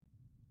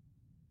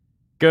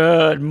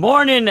Good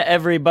morning,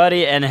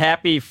 everybody, and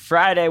happy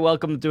Friday.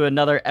 Welcome to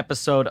another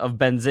episode of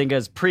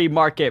Benzinga's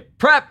Pre-Market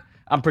Prep.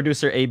 I'm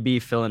producer AB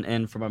filling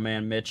in for my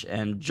man Mitch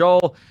and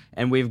Joel,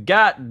 and we've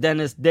got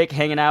Dennis Dick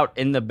hanging out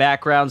in the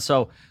background.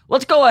 So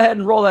let's go ahead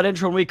and roll that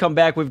intro. When we come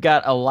back, we've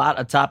got a lot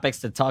of topics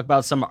to talk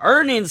about. Some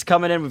earnings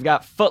coming in. We've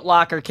got Foot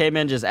Locker came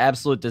in, just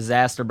absolute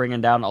disaster, bringing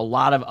down a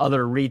lot of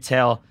other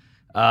retail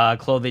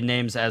clothing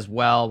names as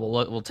well.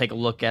 We'll take a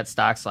look at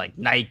stocks like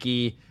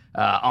Nike,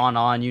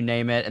 you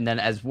name it. And then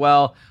as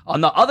well, on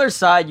the other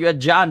side, you had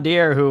John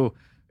Deere, who,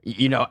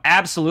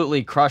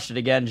 absolutely crushed it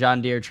again.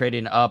 John Deere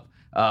trading up.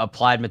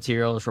 Applied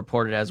Materials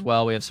reported as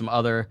well. We have some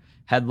other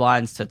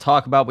headlines to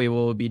talk about. We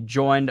will be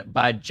joined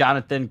by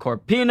Jonathan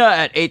Corpina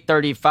at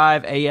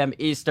 8:35 a.m.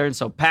 Eastern.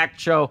 So packed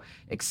show.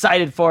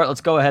 Excited for it.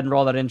 Let's go ahead and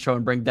roll that intro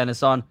and bring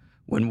Dennis on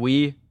when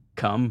we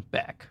come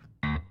back.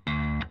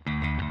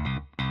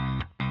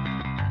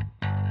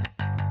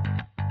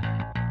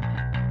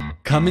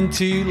 Coming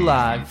to you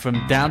live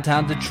from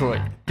downtown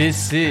Detroit,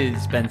 this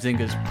is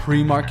Benzinga's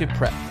Pre-Market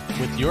Prep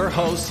with your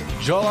hosts,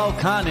 Joel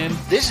Elconin.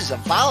 This is a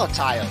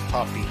volatile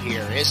puppy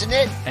here, isn't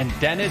it? And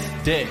Dennis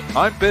Dick.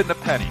 I'm bidding a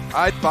penny.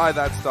 I'd buy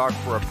that stock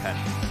for a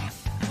penny.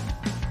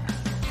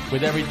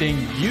 With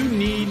everything you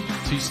need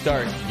to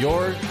start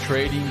your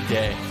trading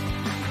day.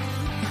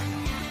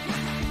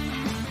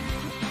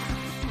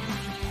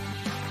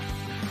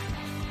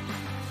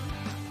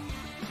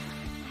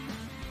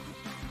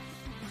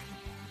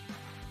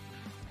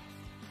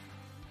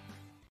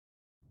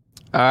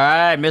 All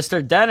right,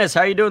 Mr. Dennis,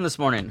 how are you doing this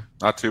morning?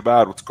 Not too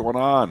bad. What's going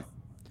on?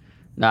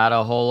 Not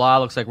a whole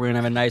lot. Looks like we're going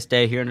to have a nice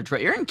day here in Detroit.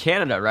 You're in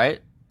Canada,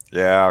 right?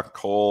 Yeah,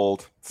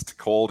 cold. It's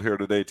cold here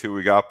today, too.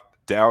 We got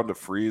down to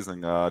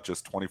freezing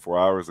just 24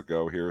 hours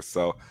ago here,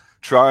 so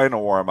trying to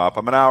warm up.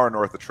 I'm an hour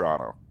north of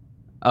Toronto.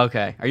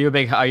 Okay. Are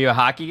you a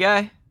hockey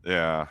guy?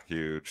 Yeah,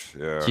 huge.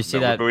 Yeah. Did you see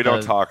that? But we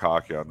don't talk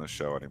hockey on this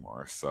show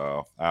anymore.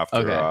 So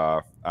after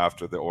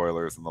the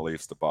Oilers and the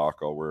Leafs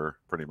debacle, we're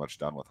pretty much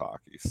done with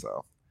hockey.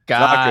 So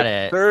Got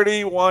it.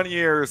 31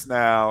 years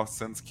now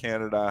since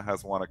Canada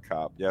has won a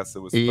cup. Yes, it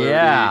was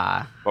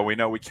 30, but we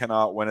know we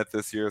cannot win it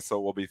this year, so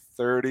it will be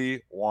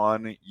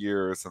 31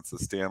 years since the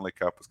Stanley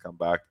Cup has come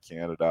back to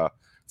Canada.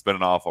 It's been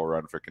an awful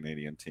run for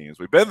Canadian teams.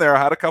 We've been there,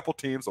 had a couple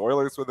teams.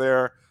 Oilers were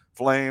there,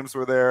 Flames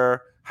were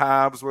there,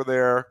 Habs were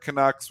there,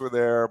 Canucks were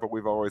there, but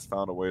we've always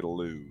found a way to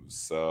lose.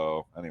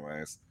 So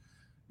anyways,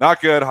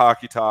 not good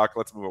hockey talk.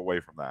 Let's move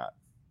away from that.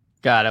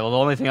 Got it. Well, the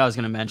only thing I was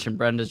going to mention,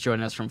 Brenda's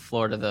joining us from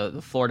Florida.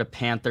 The Florida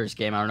Panthers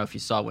game, I don't know if you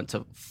saw, went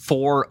to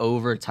 4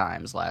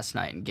 overtimes last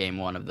night in game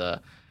 1 of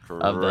the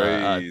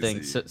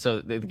thing.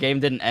 So the game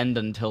didn't end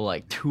until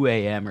like 2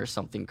 a.m. or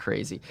something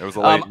crazy. It was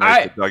a late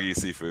night for Dougie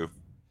Sifu.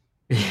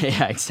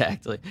 Yeah,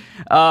 exactly.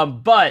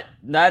 But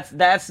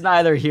that's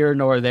neither here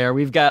nor there.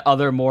 We've got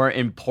other more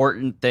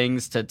important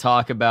things to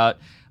talk about.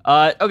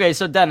 Okay,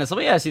 so Dennis, let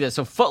me ask you this.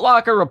 So Foot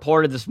Locker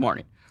reported this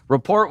morning.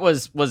 Report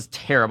was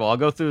terrible. I'll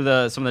go through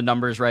some of the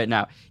numbers right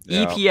now.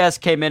 Yeah. EPS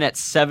came in at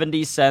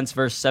 70 cents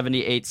versus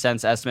 78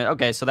 cents estimate.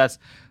 Okay, so that's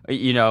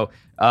the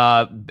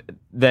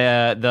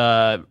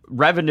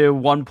revenue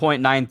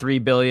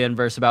 1.93 billion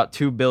versus about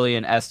 2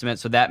 billion estimate.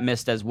 So that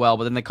missed as well.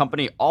 But then the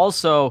company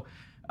also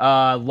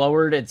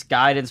lowered its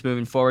guidance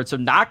moving forward. So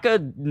not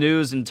good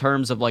news in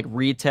terms of like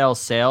retail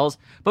sales.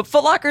 But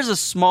Foot Locker is a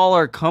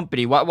smaller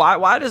company.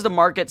 Why does the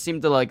market seem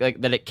to like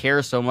that it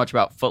cares so much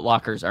about Foot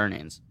Locker's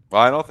earnings?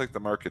 Well, I don't think the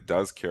market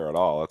does care at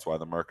all. That's why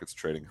the market's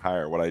trading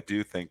higher. What I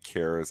do think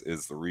cares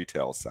is the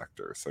retail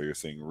sector. So you're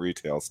seeing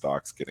retail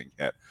stocks getting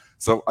hit.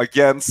 So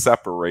again,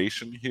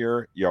 separation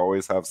here. You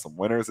always have some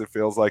winners, it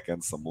feels like,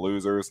 and some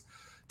losers.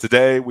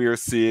 Today we are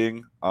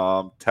seeing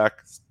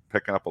tech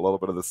picking up a little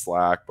bit of the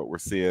slack, but we're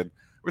seeing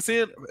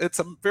it's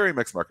a very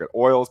mixed market.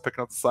 Oil is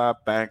picking up the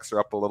slack. Banks are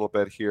up a little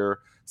bit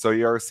here. So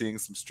you are seeing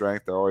some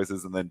strength. There always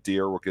is. And then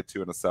Deere we'll get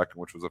to in a second,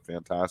 which was a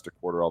fantastic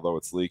quarter, although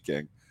it's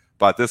leaking.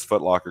 But this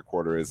Foot Locker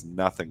quarter is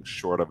nothing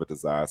short of a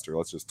disaster.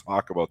 Let's just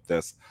talk about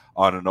this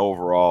on an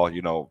overall,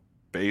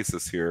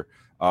 basis here.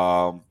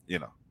 EPS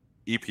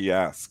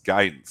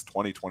guidance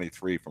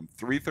 2023 from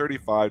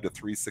 335 to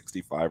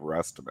 365 are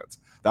estimates.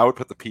 That would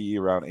put the PE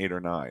around 8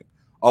 or 9.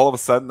 All of a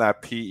sudden,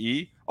 that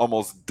PE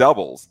almost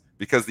doubles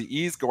because the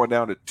E is going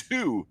down to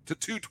 2 to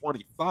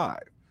 225.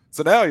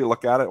 So now you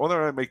look at it, well,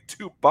 they're going to make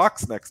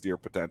 $2 next year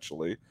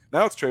potentially.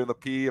 Now it's trading the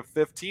PE of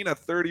 15 at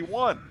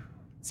 31.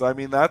 So, I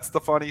mean, that's the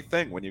funny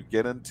thing. When you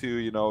get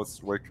into,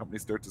 where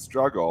companies start to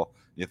struggle,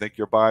 you think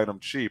you're buying them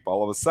cheap.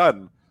 All of a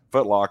sudden,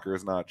 Foot Locker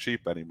is not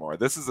cheap anymore.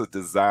 This is a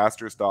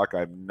disaster stock.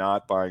 I'm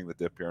not buying the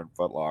dip here in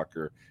Foot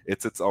Locker.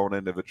 It's its own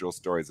individual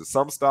stories. There's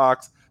some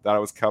stocks that I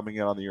was coming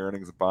in on the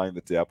earnings and buying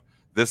the dip.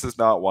 This is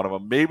not one of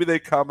them. Maybe they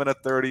come in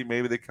at 30,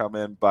 maybe they come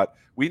in, but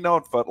we know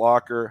Foot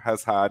Locker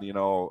has had,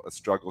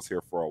 struggles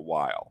here for a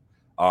while.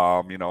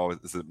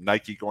 Is it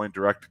Nike going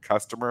direct to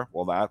customer?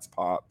 Well, that's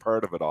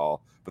part of it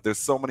all. But there's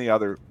so many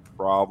other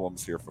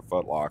problems here for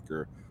Foot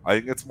Locker. I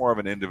think it's more of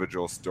an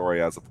individual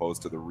story as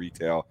opposed to the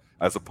retail,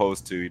 as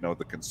opposed to,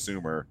 the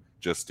consumer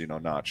just,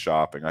 not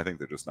shopping. I think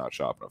they're just not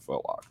shopping at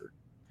Foot Locker.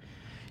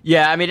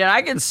 Yeah, I mean, and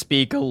I can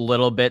speak a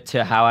little bit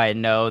to how I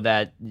know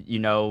that,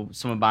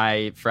 some of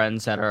my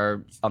friends that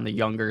are on the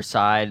younger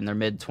side in their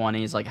mid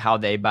 20s, like how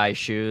they buy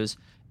shoes.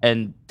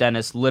 And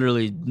Dennis,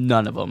 literally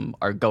none of them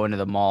are going to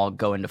the mall,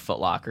 going to Foot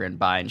Locker and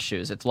buying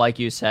shoes. It's like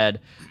you said,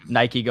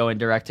 Nike going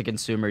direct to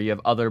consumer. You have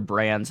other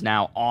brands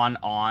now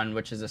on,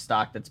 which is a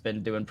stock that's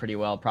been doing pretty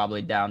well,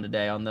 probably down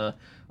today on the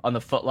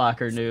Foot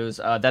Locker news.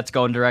 That's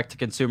going direct to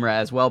consumer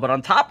as well. But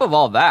on top of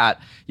all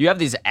that, you have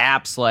these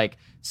apps like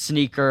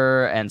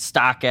Sneaker and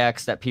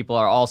StockX that people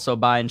are also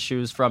buying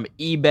shoes from.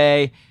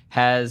 eBay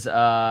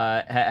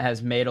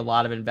has made a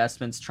lot of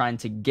investments trying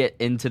to get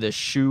into the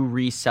shoe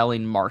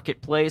reselling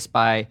marketplace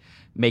by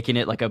making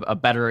it like a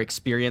better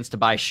experience to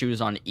buy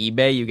shoes on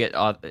eBay. You get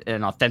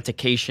an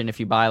authentication if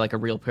you buy like a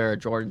real pair of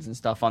Jordans and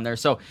stuff on there.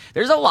 So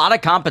there's a lot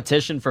of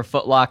competition for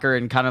Foot Locker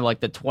in kind of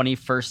like the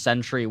 21st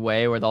century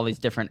way with all these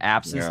different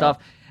apps and stuff.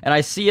 And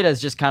I see it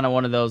as just kind of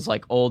one of those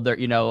like older,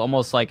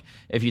 almost like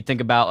if you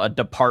think about a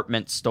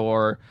department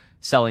store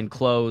selling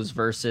clothes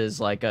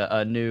versus like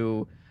a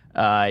new,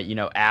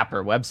 app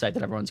or website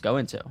that everyone's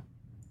going to.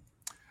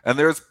 And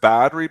there's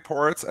bad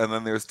reports and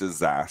then there's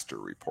disaster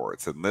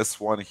reports. And this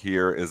one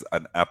here is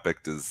an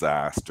epic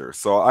disaster.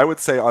 So I would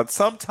say on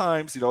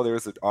sometimes,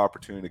 there's an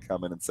opportunity to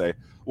come in and say,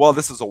 well,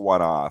 this is a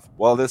one-off.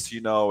 Well, this,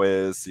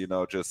 is,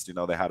 just,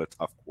 they had a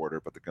tough quarter,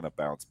 but they're going to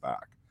bounce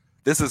back.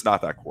 This is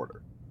not that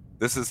quarter.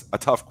 This is a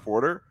tough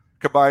quarter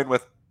combined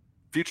with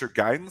future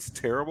guidance,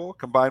 terrible,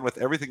 combined with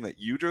everything that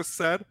you just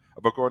said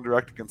about going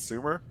direct to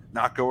consumer,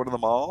 not going to the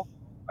mall.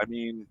 I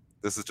mean,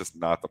 this is just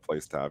not the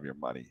place to have your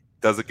money.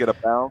 Does it get a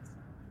bounce?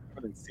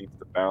 Everything seems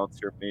to bounce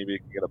here. Maybe it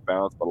can get a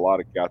bounce, but a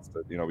lot of guts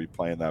to be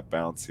playing that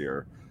bounce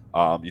here.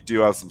 You do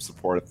have some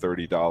support at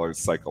 $30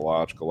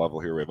 psychological level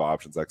here. We have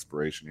options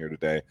expiration here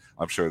today.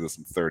 I'm sure there's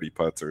some 30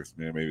 puts or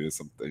maybe there's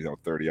some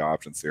 30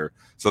 options here.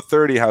 So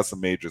 30 has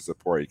some major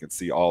support. You can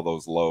see all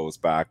those lows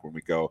back when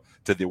we go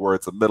to where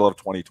it's the middle of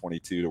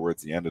 2022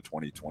 towards the end of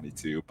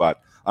 2022.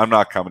 But I'm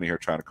not coming here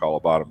trying to call a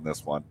bottom in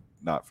this one.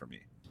 Not for me.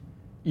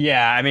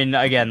 Yeah, I mean,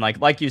 again,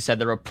 like you said,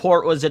 the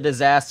report was a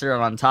disaster,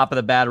 and on top of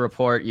the bad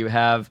report, you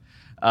have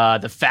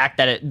the fact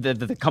that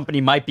the company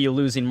might be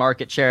losing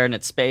market share in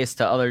its space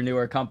to other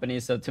newer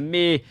companies. So to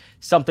me,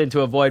 something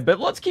to avoid. But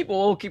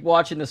we'll keep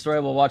watching the story.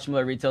 We'll watch some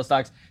other retail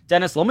stocks.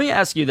 Dennis, let me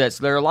ask you this: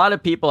 there are a lot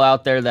of people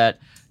out there that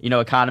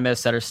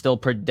economists that are still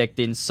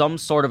predicting some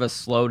sort of a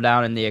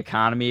slowdown in the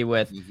economy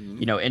with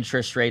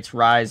interest rates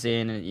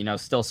rising and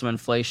still some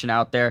inflation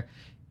out there.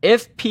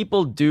 If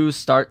people do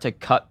start to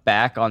cut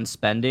back on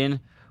spending,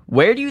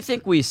 where do you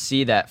think we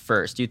see that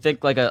first? Do you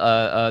think like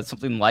a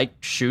something like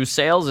shoe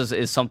sales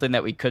is something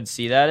that we could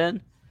see that in?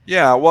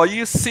 Yeah, well,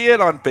 you see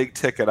it on big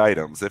ticket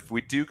items. If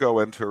we do go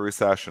into a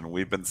recession,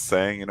 we've been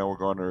saying, we're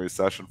going to a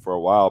recession for a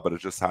while, but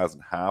it just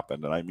hasn't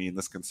happened. And I mean,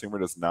 this consumer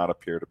does not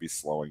appear to be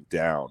slowing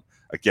down.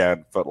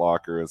 Again, Foot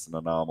Locker is an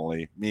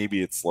anomaly.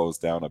 Maybe it slows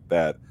down a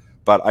bit.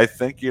 But I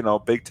think,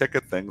 big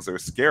ticket things are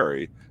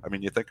scary. I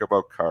mean, you think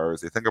about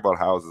cars, you think about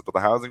houses, but the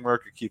housing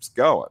market keeps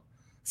going.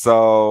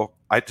 So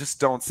I just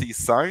don't see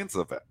signs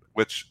of it,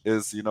 which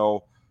is,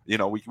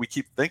 we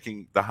keep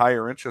thinking the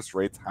higher interest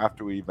rates have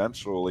to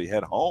eventually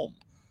hit home,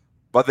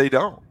 but they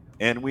don't.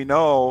 And we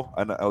know,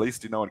 and at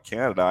least, in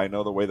Canada, I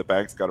know the way the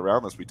banks got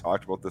around this, we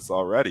talked about this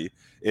already,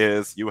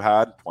 is you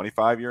had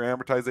 25-year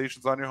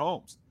amortizations on your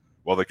homes.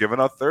 Well, they're giving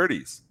out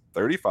 30s,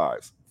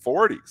 35s,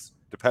 40s,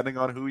 depending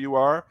on who you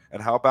are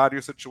and how bad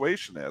your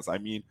situation is. I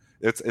mean,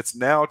 it's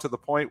now to the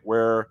point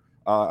where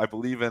I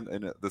believe in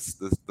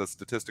the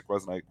statistic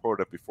wasn't, I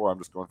quoted it before, I'm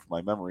just going from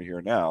my memory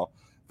here now,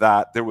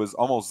 that there was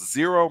almost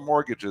zero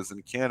mortgages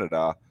in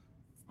Canada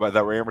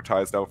that were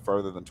amortized out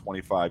further than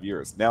 25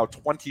 years. Now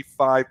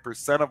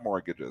 25% of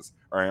mortgages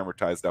are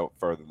amortized out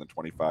further than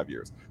 25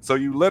 years. So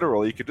you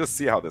could just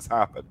see how this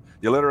happened.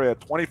 You literally had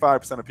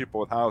 25% of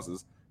people with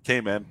houses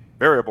came in,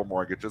 variable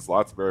mortgages,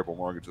 lots of variable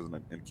mortgages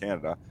in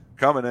Canada,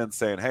 coming in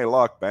saying, hey,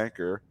 look,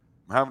 banker,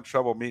 I'm having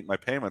trouble meeting my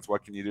payments.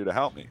 What can you do to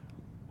help me?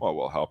 Well,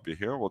 we'll help you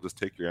here. We'll just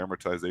take your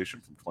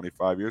amortization from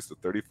 25 years to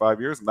 35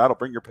 years, and that'll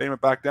bring your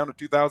payment back down to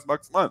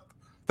 $2,000 a month.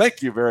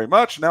 Thank you very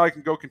much. Now I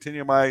can go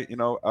continue my,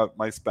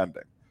 my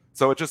spending.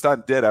 So it just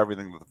undid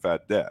everything that the Fed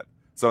did.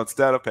 So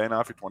instead of paying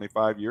off your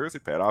 25 years, you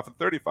pay it off in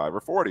 35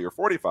 or 40 or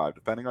 45,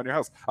 depending on your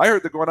house. I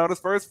heard they're going out as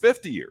far as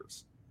 50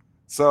 years.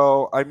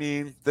 So, I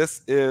mean,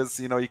 this is,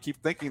 you keep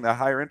thinking that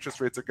higher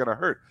interest rates are going to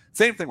hurt.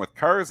 Same thing with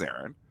cars,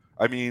 Aaron.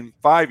 I mean,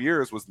 5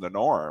 years was the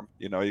norm.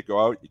 You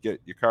go out, you get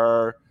your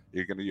car,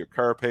 your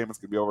car payment's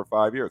going to be over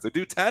 5 years. They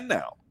do 10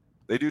 now.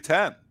 They do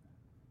 10.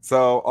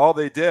 So all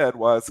they did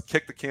was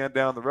kick the can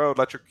down the road,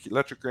 let your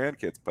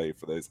grandkids pay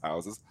for these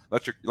houses,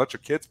 let your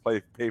kids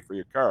pay for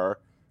your car,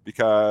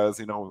 because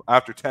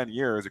after 10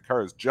 years your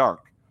car is junk.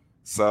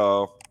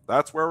 So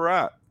that's where we're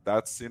at.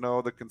 That's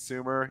the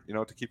consumer,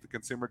 to keep the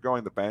consumer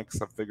going. The banks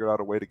have figured out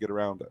a way to get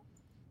around it.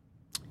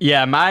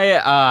 Yeah,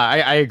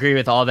 I agree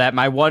with all that.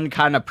 My one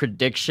kind of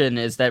prediction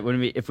is that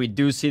if we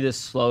do see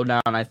this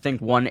slowdown, I think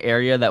one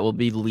area that will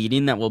be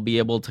leading, that we'll be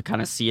able to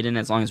kind of see it in,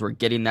 as long as we're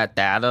getting that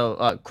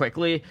data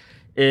quickly,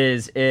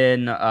 is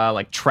in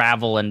like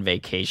travel and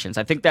vacations.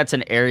 I think that's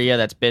an area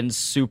that's been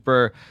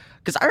super.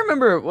 Because I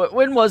remember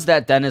when was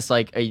that, Dennis?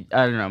 Like I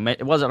don't know,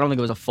 it wasn't. I don't think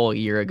it was a full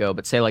year ago,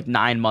 but say like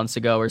 9 months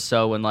ago or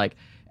so, when like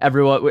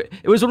everyone.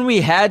 It was when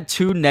we had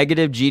 2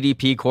 negative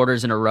GDP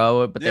quarters in a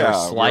row, but they were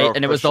slight,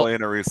 and it was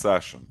in a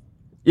recession.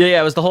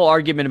 Yeah, it was the whole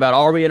argument about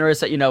are we in a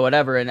recession,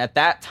 whatever. And at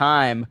that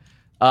time,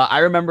 I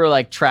remember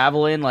like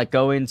traveling, like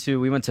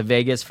we went to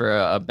Vegas for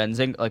a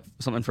Benzinga, like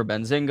something for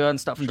Benzinga and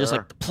stuff, and just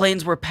like the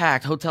planes were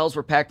packed, hotels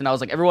were packed, and I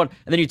was like everyone.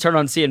 And then you turn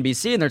on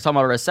CNBC and they're talking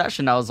about a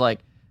recession. I was like,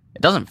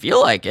 it doesn't feel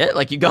like it.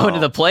 Like you go into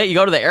the plane, you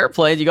go to the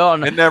airplane, you go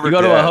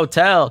to a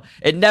hotel.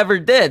 It never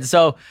did.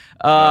 So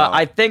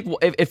I think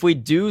if we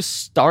do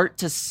start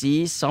to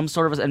see some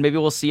sort of, and maybe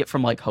we'll see it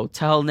from like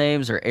hotel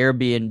names or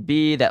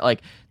Airbnb,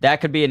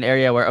 that could be an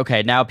area where,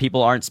 okay, now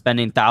people aren't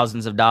spending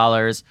thousands of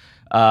dollars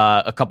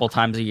a couple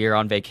times a year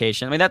on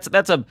vacation. I mean,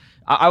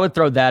 I would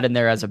throw that in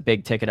there as a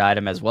big ticket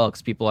item as well,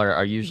 because people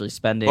are usually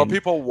spending. Well,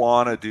 people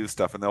want to do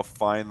stuff and they'll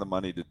find the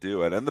money to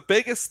do it. And the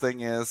biggest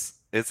thing is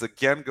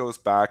again goes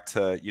back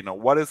to,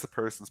 what is the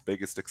person's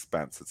biggest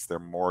expense? It's their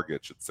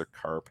mortgage, it's their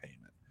car payment.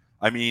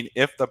 I mean,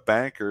 if the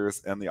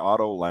bankers and the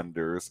auto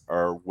lenders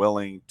are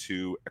willing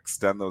to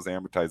extend those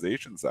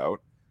amortizations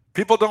out,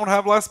 people don't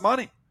have less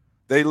money.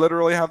 They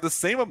literally have the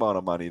same amount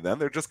of money then.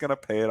 They're just going to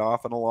pay it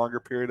off in a longer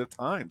period of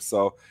time.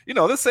 So,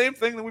 the same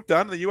thing that we've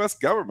done, the U.S.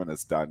 government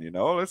has done,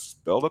 let's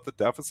just build up the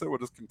deficit. We'll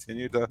just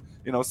continue to,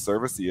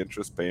 service the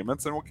interest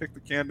payments, and we'll kick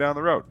the can down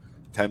the road.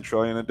 10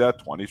 trillion in debt,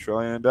 20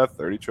 trillion in debt,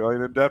 30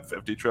 trillion in debt,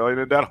 50 trillion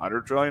in debt,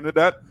 100 trillion in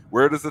debt.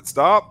 Where does it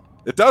stop?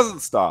 It doesn't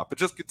stop. It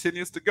just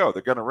continues to go.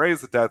 They're going to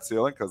raise the debt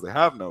ceiling because they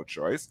have no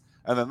choice.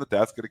 And then the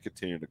debt's going to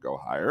continue to go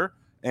higher.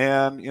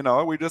 And,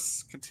 we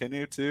just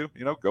continue to,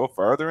 go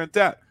farther in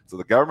debt. So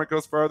the government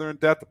goes farther in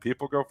debt. The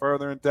people go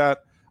farther in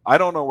debt. I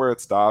don't know where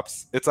it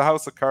stops. It's a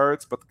house of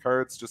cards, but the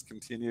cards just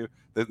continue.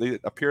 They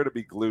appear to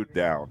be glued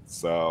down.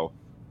 So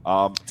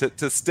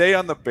to stay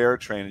on the bear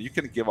train, and you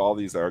can give all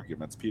these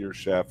arguments. Peter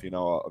Schiff, we've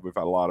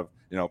had a lot of,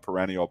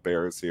 perennial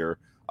bears here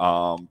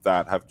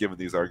that have given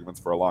these arguments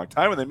for a long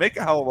time, and they make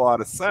a hell of a lot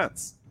of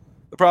sense.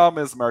 The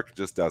problem is the market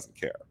just doesn't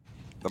care.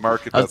 The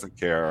market doesn't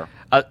care.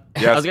 I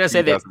was going to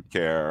say doesn't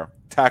care.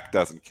 Tech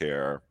doesn't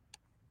care.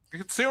 The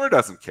consumer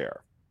doesn't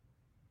care.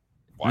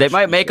 They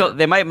might make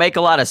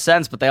a lot of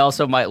sense, but they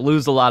also might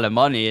lose a lot of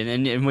money.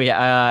 And we,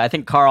 I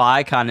think Carl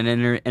Icahn in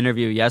an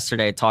interview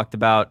yesterday talked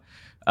about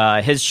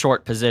his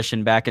short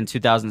position back in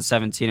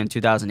 2017 and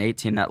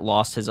 2018 that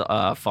lost his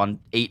fund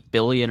 $8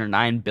 billion or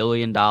 $9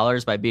 billion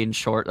by being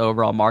short the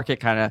overall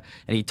market, and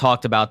he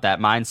talked about that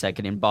mindset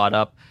getting bought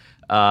up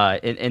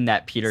in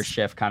that Peter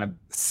Schiff kind of.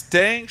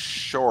 Staying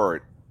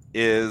short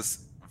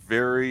is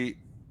very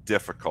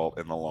difficult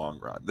in the long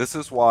run. This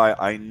is why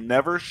I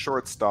never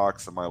short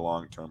stocks in my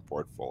long-term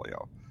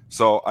portfolio.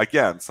 So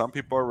again, some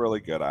people are really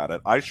good at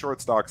it. I short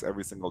stocks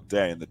every single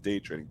day in the day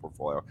trading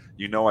portfolio.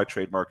 I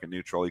trade market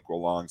neutral, equal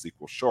longs,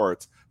 equal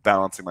shorts,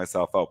 balancing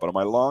myself out. But in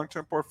my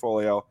long-term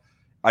portfolio,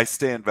 I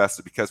stay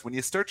invested, because when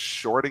you start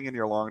shorting in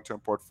your long-term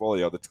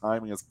portfolio, the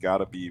timing has got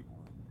to be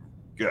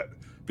good.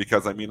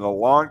 Because in the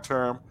long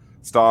term,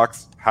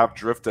 stocks have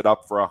drifted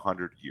up for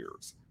 100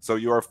 years. So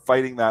you are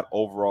fighting that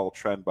overall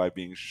trend by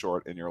being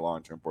short in your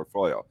long-term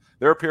portfolio.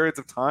 There are periods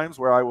of times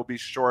where I will be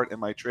short in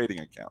my trading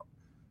account,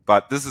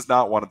 but this is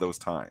not one of those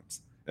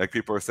times. Like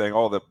people are saying,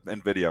 the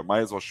NVIDIA, might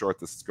as well short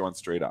this, it's going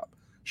straight up.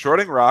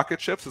 Shorting rocket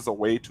ships is a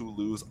way to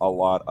lose a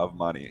lot of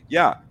money.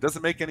 Yeah, does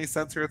it make any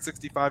sense here at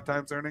 65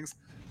 times earnings?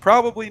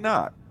 Probably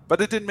not. But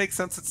it didn't make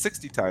sense at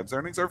 60 times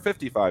earnings or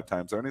 55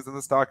 times earnings, and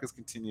the stock has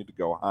continued to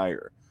go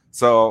higher.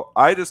 So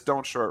I just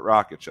don't short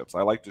rocket ships.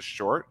 I like to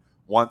short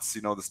once,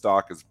 the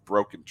stock is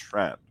broken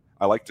trend.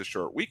 I like to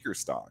short weaker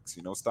stocks,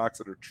 stocks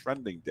that are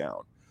trending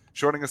down.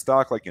 Shorting a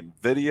stock like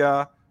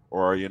NVIDIA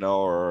or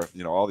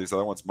all these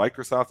other ones,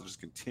 Microsoft, that just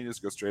continues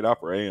to go straight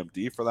up, or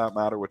AMD for that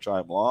matter, which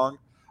I'm long.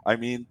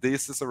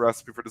 This is a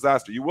recipe for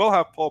disaster. You will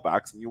have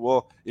pullbacks and you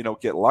will,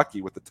 get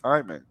lucky with the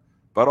timing.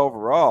 But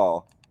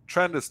overall,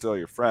 trend is still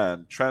your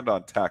friend. Trend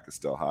on tech is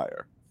still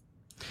higher.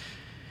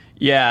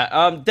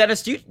 Yeah.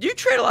 Dennis, do you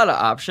trade a lot of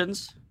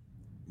options?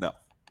 No.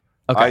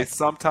 Okay. I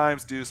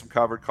sometimes do some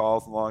covered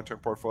calls in the long-term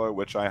portfolio,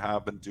 which I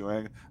have been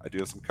doing. I do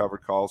have some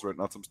covered calls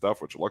written on some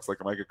stuff, which looks like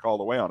I might get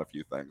called away on a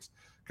few things,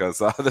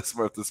 because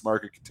if this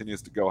market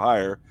continues to go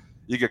higher,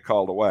 you get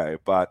called away.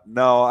 But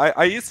no,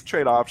 I used to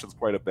trade options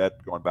quite a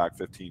bit going back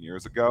 15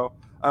 years ago.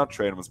 I don't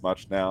trade them as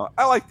much now.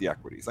 I like the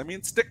equities.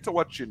 Stick to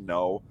what you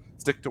know.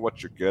 Stick to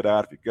what you're good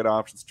at. If you're a good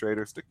options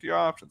trader, stick to your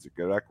options. You're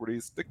good at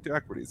equities, stick to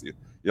equities.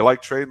 You like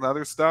trading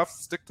other stuff,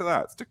 stick to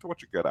that. Stick to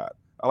what you're good at.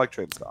 I like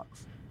trading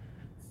stocks.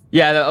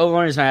 Yeah, the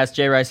only reason I asked,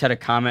 Jay Rice had a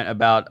comment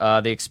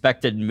about the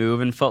expected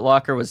move in Foot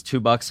Locker was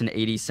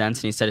 $2.80, and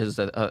he said it was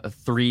a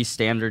 3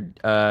 standard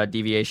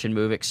deviation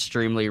move,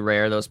 extremely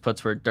rare. Those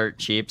puts were dirt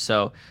cheap.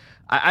 So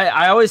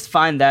I always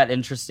find that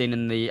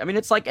interesting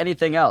it's like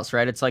anything else,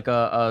 right? It's like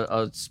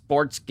a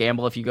sports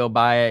gamble. If you go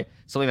buy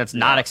something that's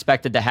not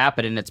expected to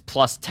happen and it's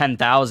plus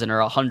 10,000 or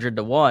 100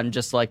 to 1,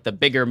 just like the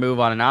bigger move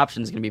on an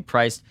option is going to be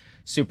priced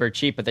super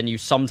cheap, but then you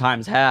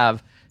sometimes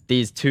have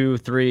these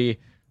 2-3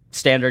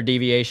 standard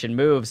deviation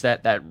moves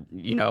that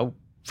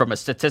from a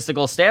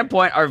statistical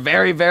standpoint are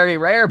very, very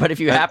rare. But if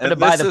you happen to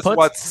buy the puts, this is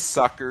what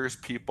suckers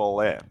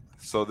people in.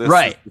 So this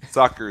right. is the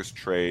suckers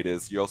trade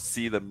is you'll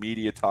see the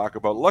media talk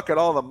about, look at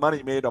all the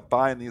money made up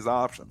buying these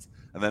options.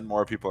 And then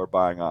more people are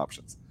buying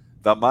options.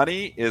 The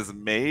money is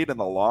made in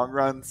the long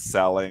run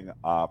selling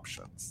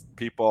options.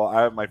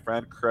 I have my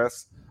friend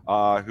Chris,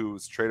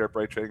 who's traded at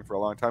Bright Trading for a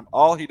long time.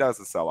 All he does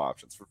is sell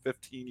options for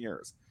 15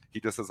 years. He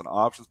just has an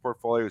options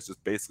portfolio. He's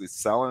just basically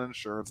selling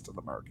insurance to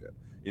the market,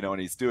 and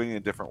he's doing it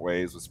in different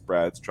ways with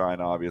spreads, trying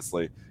to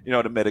obviously,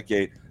 to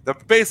mitigate.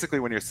 Basically,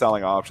 when you're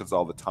selling options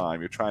all the time,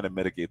 you're trying to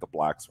mitigate the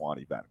black swan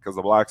event, because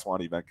the black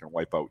swan event can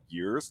wipe out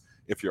years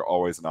if you're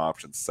always an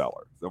options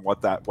seller. Then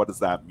what does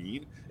that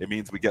mean? It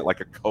means we get like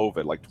a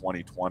COVID, like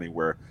 2020,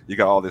 where you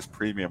got all this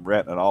premium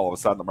written, and all of a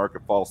sudden the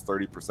market falls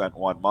 30%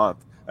 1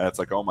 month. And it's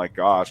like, oh my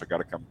gosh, I got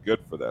to come good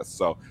for this.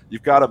 So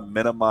you've got to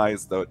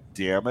minimize the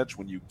damage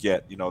when you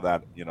get,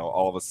 that,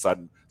 all of a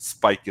sudden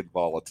spike in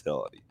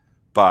volatility.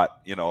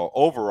 But,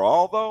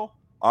 overall, though,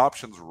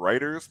 options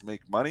writers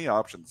make money.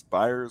 Options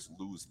buyers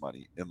lose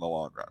money in the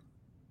long run.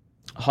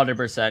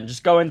 100%.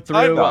 Just going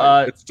through.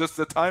 It's just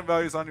the time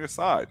value's on your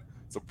side.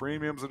 So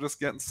premiums are just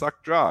getting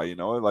sucked dry,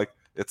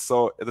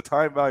 the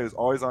time value is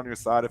always on your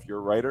side if you're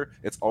a writer.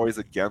 It's always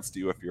against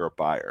you if you're a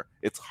buyer.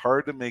 It's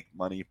hard to make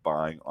money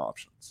buying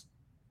options.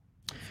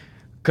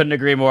 Couldn't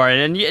agree more.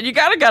 And you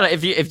gotta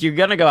if you're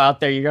gonna go out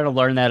there, you're gonna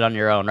learn that on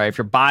your own, right? If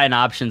you're buying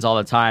options all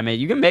the time,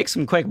 you can make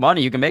some quick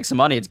money. You can make some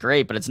money. It's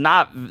great, but it's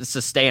not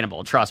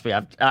sustainable. Trust me,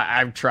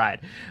 I've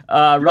tried.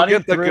 Running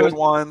get the good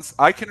ones.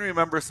 I can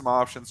remember some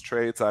options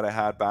trades that I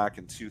had back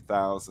in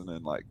 2000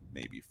 and like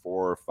maybe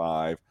 4 or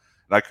 5.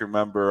 And I can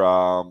remember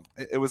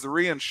it was the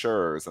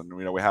reinsurers, and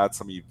we had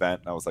some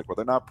event, and I was like, well,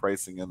 they're not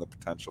pricing in the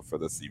potential for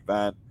this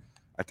event.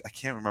 I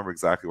can't remember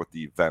exactly what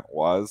the event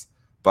was.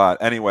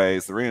 But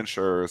anyways, the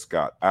reinsurers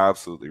got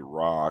absolutely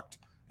rocked.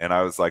 And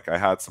I was like, I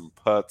had some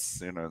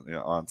puts,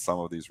 on some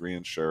of these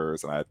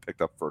reinsurers, and I had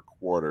picked up for a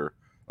quarter,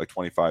 like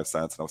 25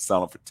 cents, and I was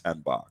selling for $10.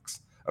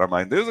 And I'm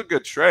like, there's a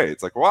good trade.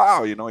 It's like,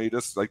 wow, you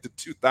just like did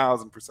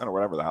 2,000% or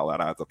whatever the hell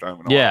that adds up to.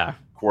 Yeah.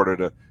 Quarter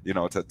to, to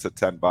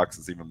 $10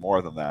 is even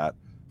more than that.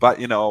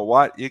 But you know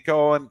what? You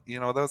go and,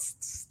 that's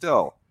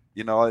still,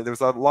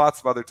 there's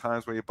lots of other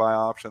times where you buy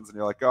options and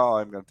you're like, oh,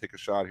 I'm going to take a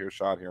shot here,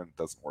 and it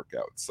doesn't work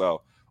out.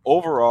 So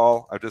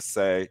overall, I just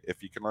say,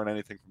 if you can learn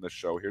anything from this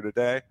show here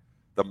today,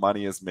 the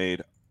money is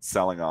made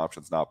selling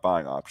options, not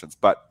buying options.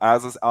 But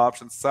as an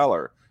option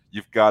seller,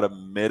 you've got to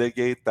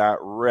mitigate that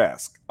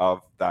risk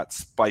of that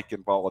spike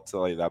in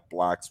volatility, that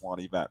black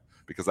swan event,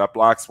 because that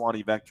black swan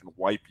event can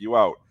wipe you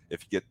out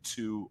if you get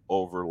too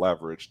over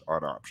leveraged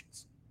on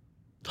options.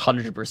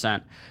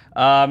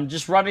 100%.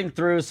 Just running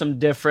through some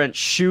different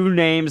shoe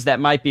names that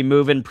might be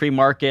moving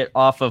pre-market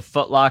off of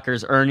Foot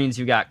Locker's earnings.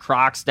 You got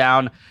Crocs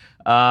down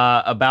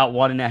about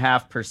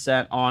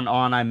 1.5%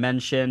 on I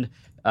mentioned,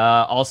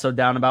 also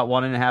down about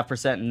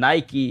 1.5%.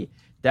 Nike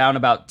down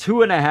about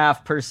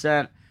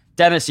 2.5%.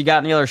 Dennis, you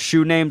got any other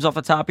shoe names off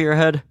the top of your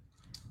head?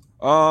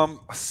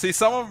 See,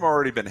 some of them have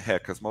already been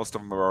hit because most of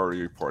them are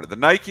already reported. The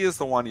Nike is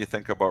the one you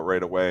think about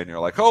right away, and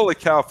you're like, holy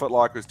cow, Foot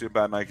Locker's doing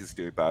bad, Nike's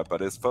doing bad.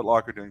 But is Foot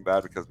Locker doing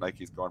bad because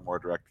Nike's going more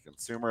direct to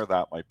consumer?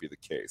 That might be the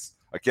case.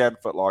 Again,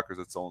 Foot Locker's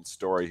its own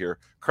story here.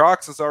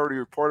 Crocs has already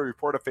reported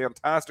a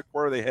fantastic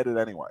quarter. They hit it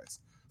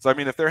anyways. So, I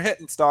mean, if they're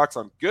hitting stocks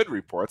on good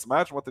reports,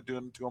 imagine what they're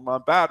doing to them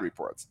on bad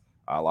reports.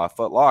 A la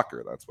Foot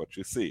Locker, that's what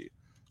you see.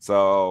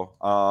 So,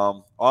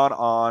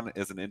 On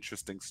is an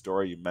interesting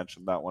story. You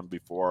mentioned that one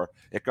before.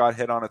 It got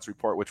hit on its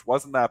report, which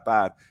wasn't that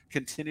bad.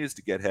 Continues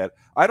to get hit.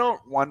 I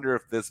don't wonder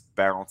if this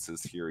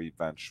bounces here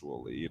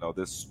eventually.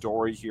 This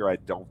story here I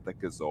don't think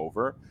is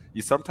over.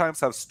 You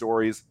sometimes have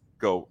stories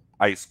go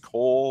ice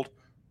cold,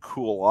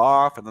 cool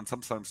off, and then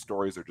sometimes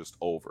stories are just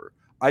over.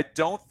 I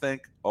don't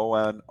think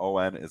ON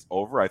is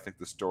over. I think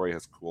the story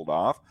has cooled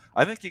off.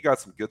 I think you got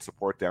some good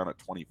support down at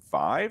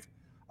 25.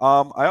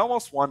 I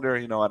almost wonder,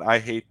 and I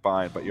hate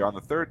buying, but you're on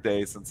the third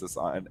day since this,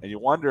 and you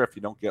wonder if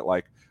you don't get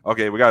like,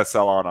 okay, we got to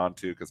sell on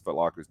too because Foot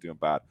Locker's doing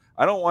bad.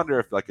 I don't wonder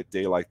if like a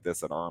day like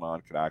this an on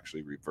could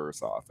actually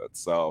reverse off it.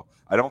 So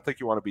I don't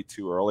think you want to be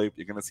too early.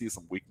 You're going to see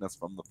some weakness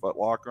from the Foot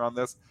Locker on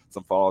this,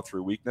 some follow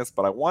through weakness,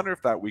 but I wonder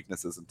if that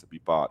weakness isn't to be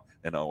bought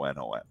in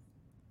ON.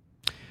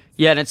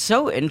 Yeah, and it's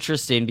so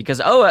interesting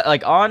because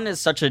On is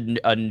such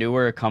a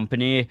newer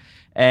company,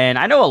 and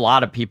I know a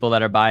lot of people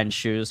that are buying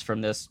shoes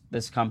from this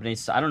company.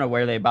 So I don't know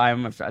where they buy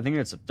them. I think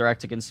it's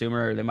direct to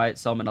consumer, or they might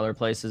sell them in other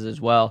places as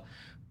well.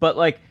 But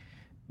like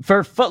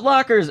for Foot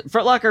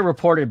Locker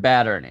reported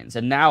bad earnings,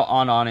 and now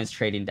On is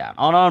trading down.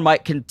 On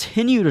might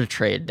continue to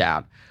trade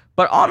down,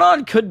 but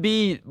On could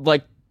be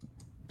like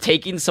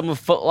taking some of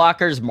Foot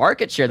Locker's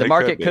market share. The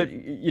market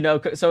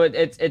could so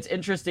it's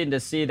interesting to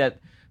see that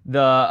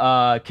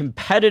the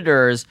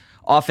competitors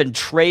often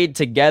trade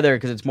together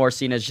because it's more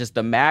seen as just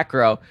the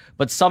macro.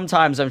 But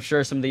sometimes I'm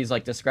sure some of these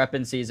like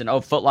discrepancies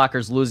and Foot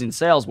Locker's losing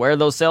sales. Where are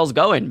those sales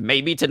going?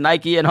 Maybe to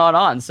Nike and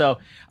On. So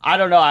I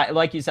don't know.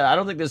 Like you said, I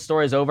don't think this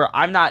story is over.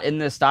 I'm not in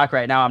this stock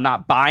right now. I'm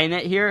not buying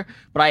it here,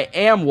 but I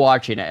am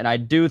watching it, and I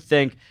do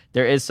think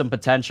there is some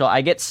potential.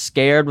 I get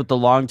scared with the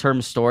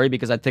long-term story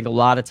because I think a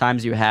lot of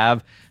times you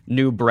have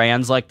new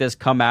brands like this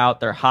come out,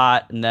 they're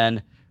hot, and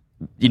then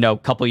a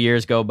couple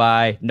years go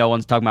by, no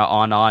one's talking about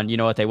On. You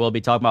know what they will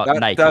be talking about? That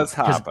Nike. does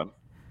happen.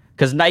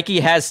 Because Nike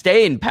has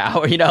staying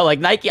power. Like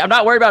Nike, I'm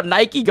not worried about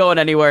Nike going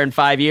anywhere in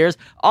 5 years.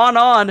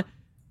 On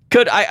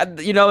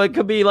it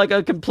could be like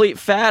a complete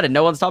fad and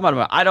no one's talking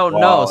about it. I don't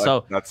know.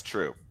 So that's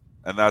true.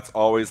 And that's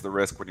always the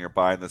risk when you're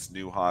buying this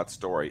new hot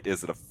story.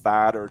 Is it a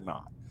fad or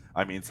not?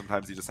 I mean,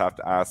 sometimes you just have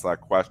to ask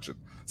that question.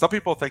 Some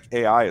people think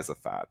AI is a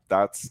fad.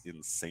 That's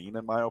insane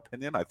in my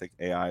opinion. I think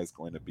AI is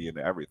going to be in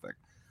everything.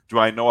 Do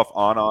I know if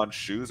On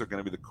shoes are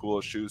going to be the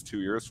coolest shoes 2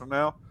 years from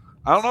now?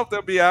 I don't know if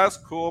they'll be as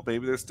cool.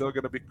 Maybe they're still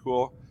going to be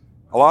cool.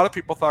 A lot of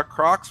people thought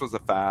Crocs was a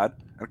fad,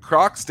 and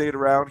Crocs stayed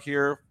around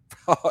here.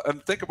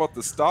 And think about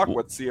the stock.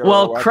 What Sierra?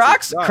 Well,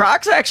 Crocs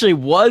actually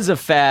was a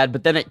fad,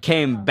 but then it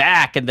came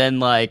back, and then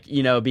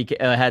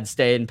had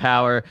staying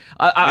power.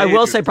 I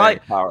will say probably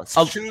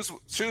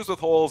shoes with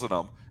holes in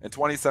them. In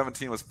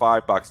 2017 was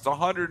 $5. It's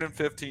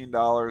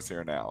 $115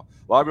 here now.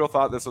 A lot of people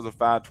thought this was a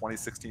fad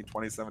 2016,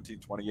 2017,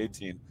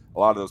 2018. A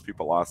lot of those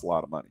people lost a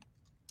lot of money.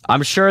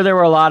 I'm sure there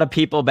were a lot of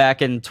people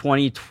back in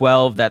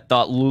 2012 that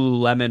thought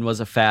Lululemon was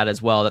a fad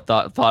as well. That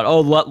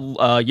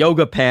thought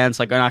yoga pants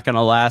are not going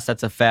to last.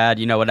 That's a fad,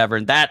 whatever.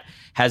 And that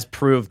has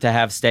proved to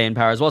have staying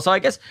power as well. So I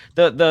guess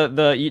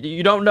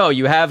you don't know.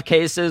 You have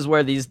cases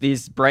where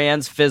these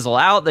brands fizzle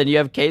out. Then you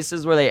have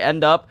cases where they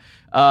end up,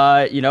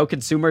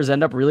 consumers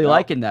end up really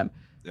liking them.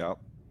 Yeah.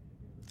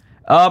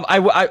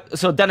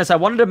 So Dennis, I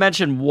wanted to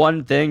mention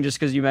one thing just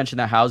because you mentioned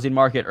the housing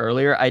market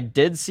earlier. I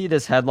did see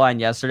this headline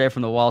yesterday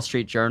from the Wall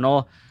Street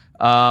Journal.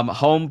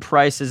 Home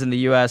prices in the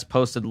U.S.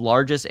 posted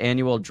largest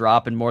annual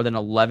drop in more than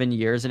 11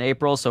 years in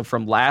April. So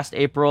from last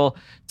April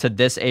to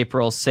this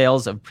April,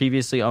 sales of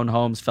previously owned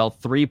homes fell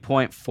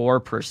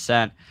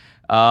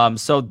 3.4%.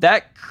 So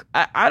that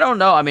I don't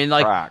know. I mean,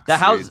 like cracks. The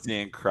house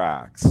seeing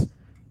cracks.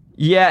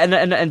 Yeah,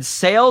 and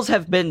sales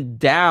have been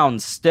down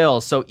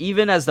still. So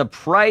even as the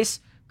price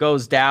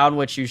goes down,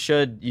 which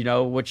should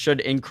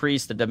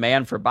increase the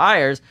demand for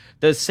buyers,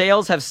 the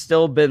sales have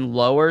still been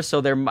lower.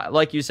 So there,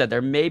 like you said,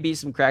 there may be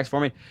some cracks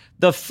forming.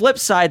 The flip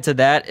side to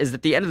that is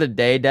at the end of the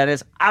day,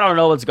 Dennis, I don't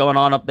know what's going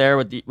on up there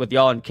with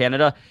y'all in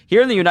Canada.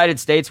 Here in the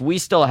United States, we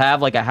still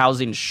have like a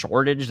housing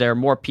shortage. There are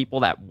more people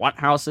that want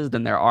houses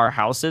than there are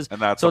houses.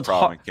 And that's a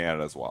problem in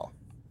Canada as well.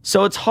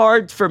 So it's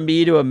hard for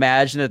me to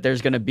imagine that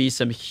there's going to be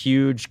some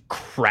huge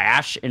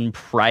crash in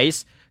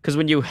price, because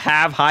when you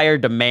have higher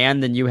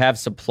demand than you have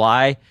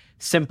supply,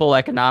 simple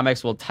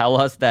economics will tell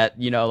us that,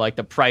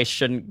 the price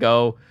shouldn't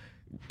go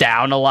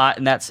down a lot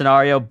in that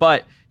scenario.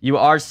 But you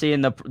are seeing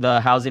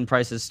the housing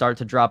prices start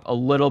to drop a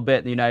little bit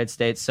in the United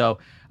States. So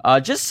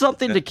just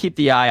something to keep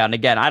the eye on.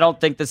 Again, I don't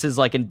think this is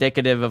like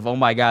indicative of, oh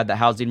my God, the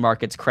housing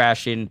market's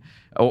crashing,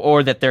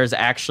 or that there's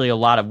actually a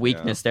lot of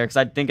weakness there. Because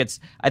I think it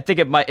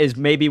is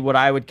maybe what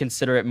I would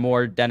consider it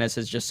more, Dennis,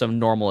 is just some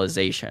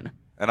normalization.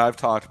 And I've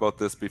talked about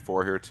this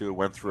before here too.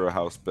 Went through a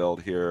house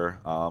build here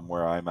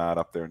where I'm at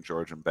up there in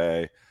Georgian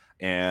Bay.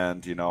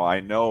 And, I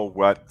know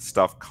what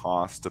stuff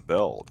costs to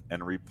build,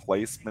 and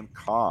replacement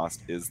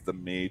cost is the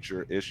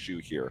major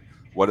issue here.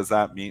 What does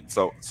that mean?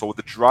 So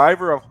the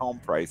driver of home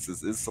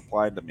prices is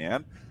supply and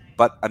demand,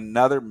 but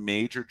another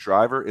major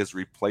driver is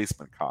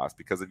replacement cost,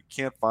 because if you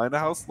can't find a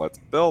house, let's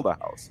build a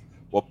house.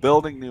 Well,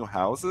 building new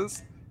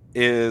houses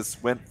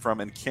went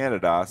from in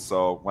Canada.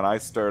 So when I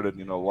started,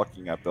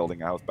 looking at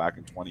building a house back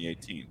in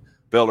 2018,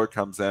 builder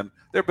comes in,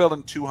 they're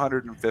building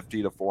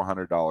 $250 to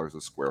 $400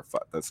 a square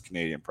foot. That's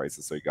Canadian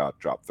prices, so you got to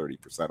drop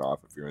 30% off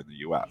if you're in the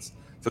US.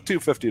 So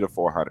 $250 to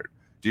 $400.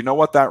 Do you know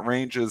what that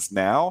range is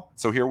now?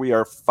 So here we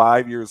are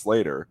 5 years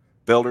later.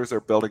 Builders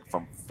are building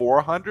from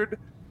 $400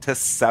 to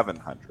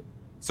 $700.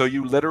 So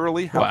you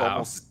literally have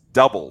almost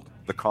doubled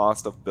the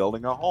cost of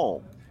building a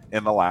home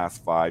in the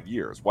last 5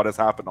 years. What has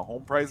happened to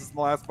home prices in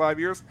the last 5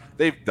 years?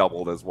 They've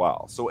doubled as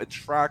well. So it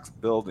tracks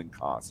building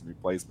costs and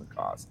replacement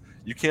costs.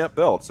 You can't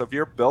build. So if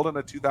you're building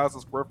a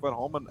 2,000 square foot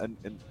home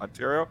in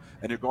Ontario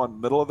and you're going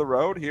middle of the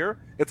road here,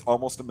 it's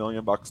almost $1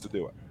 million to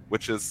do it,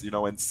 which is,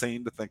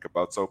 insane to think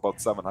about. So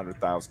about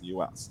 700,000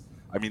 US.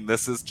 I mean,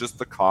 this is just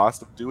the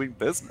cost of doing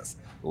business.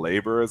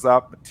 Labor is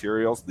up,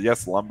 materials.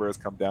 Yes, lumber has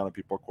come down, and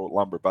people quote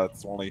lumber, but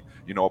it's only,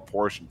 a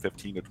portion,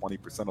 15 to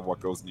 20% of what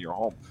goes into your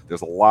home.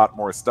 There's a lot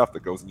more stuff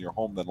that goes into your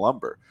home than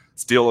lumber.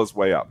 Steel is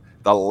way up.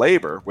 The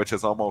labor, which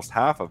is almost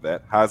half of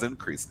it, has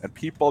increased, and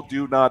people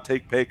do not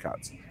take pay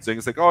cuts. So you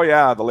can say, oh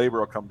yeah, the labor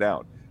will come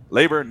down.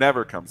 Labor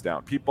never comes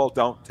down. People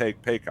don't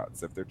take pay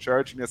cuts. If they're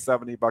charging you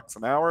 $70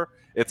 an hour,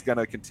 it's going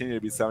to continue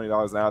to be $70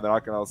 an hour. They're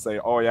not going to say,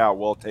 oh yeah,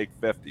 we'll take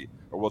 50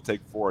 or we'll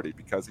take 40,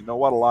 because you know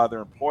what? A lot of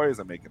their employees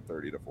are making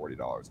 $30 to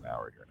 $40 an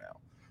hour here now.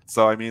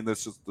 So I mean,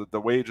 this just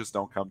the wages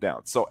don't come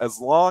down. So as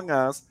long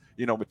as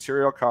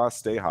material costs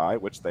stay high,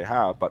 which they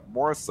have, but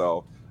more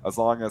so as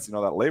long as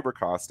that labor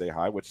costs stay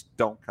high, which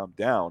don't come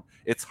down,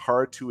 it's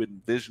hard to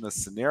envision a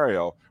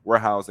scenario where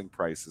housing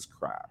prices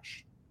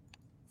crash.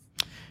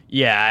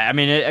 Yeah, I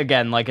mean,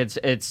 again, like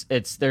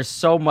it's there's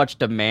so much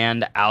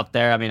demand out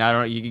there. I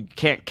mean, you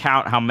can't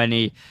count how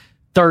many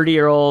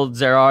 30-year-olds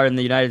there are in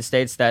the United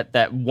States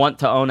that want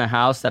to own a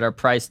house that are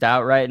priced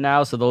out right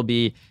now. So they'll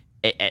be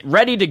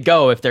ready to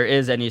go if there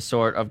is any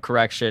sort of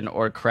correction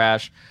or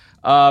crash.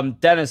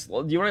 Dennis,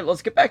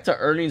 let's get back to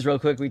earnings real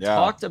quick. We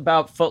talked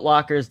about Foot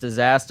Locker's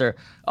disaster.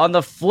 On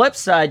the flip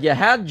side, you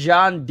had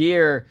John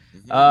Deere,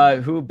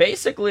 who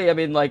basically, I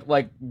mean, like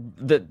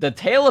the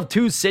tale of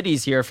two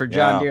cities here for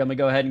John Deere. Let me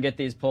go ahead and get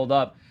these pulled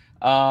up.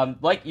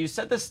 Like you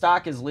said, the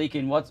stock is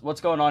leaking. What's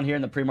going on here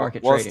in the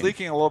pre-market trading? It's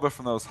leaking a little bit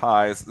from those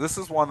highs. This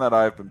is one that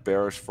I've been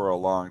bearish for a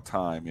long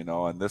time,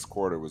 and this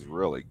quarter was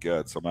really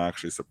good, so I'm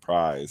actually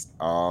surprised.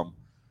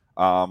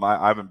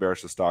 I've been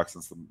bearish the stock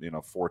since the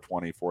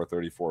 420,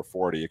 430,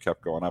 440. It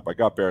kept going up. I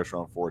got bearish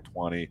around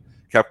 420,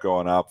 kept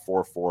going up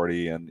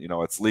 440, and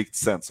it's leaked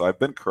since. So I've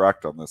been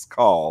correct on this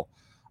call.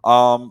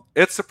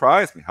 It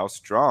surprised me how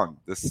strong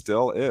this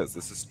still is.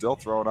 This is still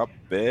throwing up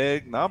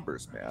big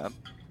numbers, man.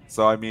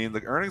 So I mean,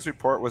 the earnings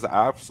report was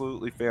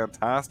absolutely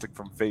fantastic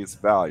from face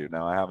value.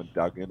 Now I haven't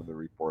dug into the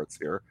reports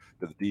here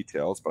to the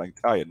details, but I can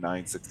tell you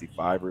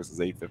 965 versus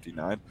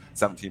 859,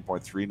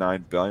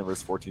 17.39 billion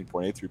versus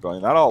 14.83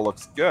 billion. That all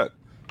looks good,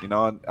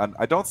 and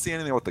I don't see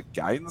anything with the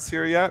guidance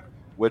here yet.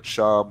 Which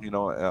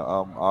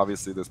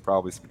obviously there's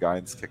probably some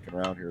guidance kicking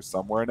around here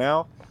somewhere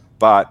now,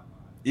 but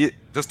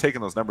just taking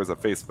those numbers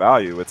at face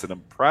value, it's an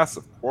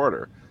impressive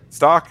quarter.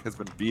 Stock has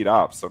been beat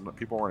up, so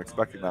people weren't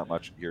expecting that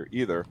much here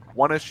either.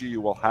 One issue you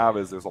will have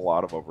is there's a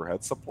lot of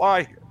overhead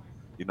supply here.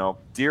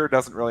 Deere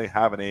doesn't really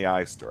have an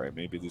AI story.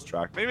 Maybe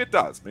it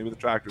does. Maybe the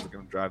tractors are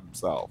going to drive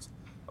themselves.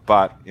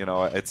 But,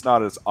 it's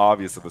not as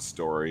obvious of a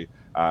story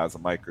as a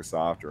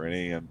Microsoft or an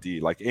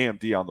AMD. Like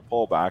AMD on the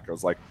pullback, I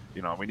was like,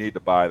 we need to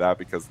buy that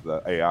because of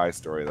the AI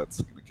story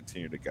that's going to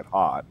continue to get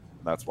hot.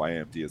 And that's why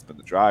AMD has been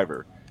the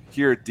driver.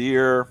 Here,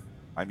 Deere,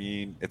 I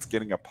mean, it's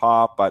getting a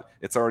pop, but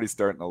it's already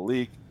starting to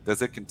leak.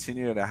 Does it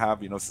continue to have,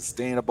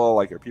 sustainable,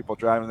 like are people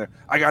driving there?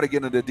 I got to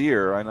get into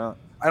Deere. I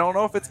don't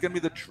know if it's going to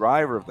be the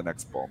driver of the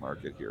next bull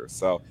market here.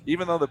 So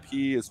even though the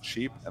PE is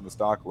cheap and the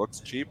stock looks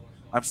cheap,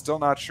 I'm still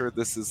not sure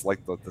this is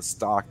like the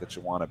stock that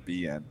you want to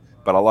be in,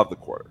 but I love the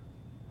quarter.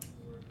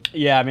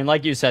 Yeah, I mean,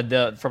 like you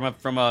said,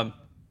 from a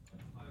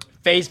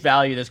face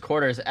value, this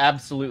quarter is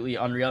absolutely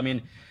unreal. I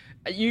mean,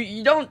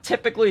 you don't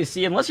typically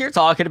see, unless you're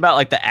talking about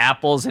like the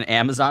Apples and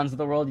Amazons of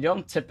the world, you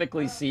don't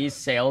typically see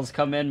sales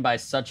come in by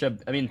such a,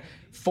 I mean,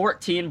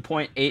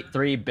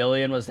 14.83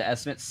 billion was the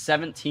estimate,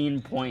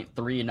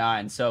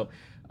 17.39. So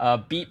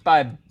beat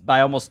by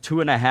almost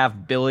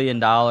 $2.5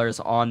 billion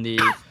on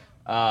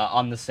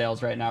the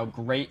sales right now.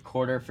 Great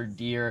quarter for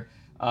Deere.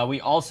 We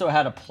also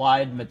had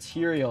Applied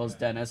Materials,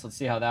 Dennis. Let's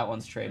see how that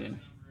one's trading.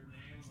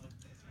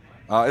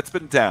 It's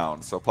been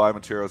down. So Applied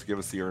Materials, give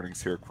us the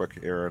earnings here quick,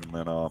 Aaron, and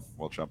then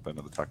we'll jump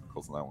into the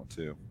technicals on that one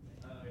too.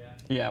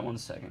 Yeah, 1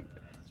 second.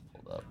 It's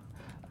pulled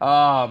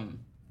up.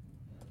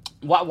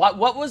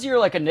 What was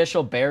your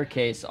initial bear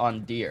case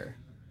on Deere?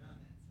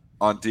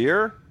 On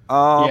Deere?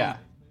 Yeah.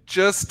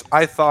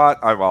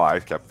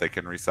 I kept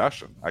thinking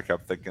recession. I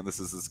kept thinking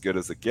this is as good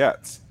as it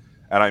gets.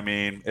 And I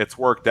mean, it's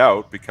worked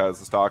out because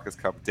the stock has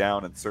come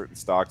down in certain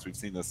stocks. We've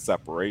seen this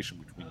separation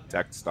between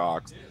tech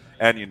stocks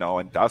and,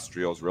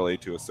 industrials really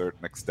to a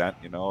certain extent.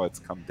 It's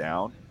come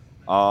down.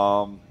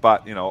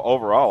 But,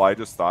 overall, I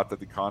just thought that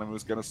the economy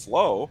was going to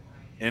slow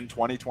in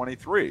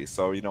 2023.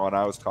 So, when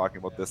I was talking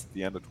about this at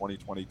the end of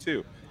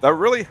 2022, that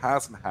really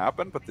hasn't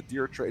happened, but the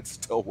Deere trade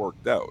still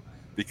worked out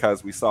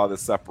because we saw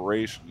this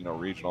separation,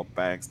 regional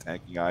banks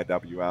tanking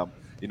IWM,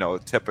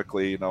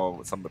 typically,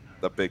 some of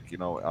the big,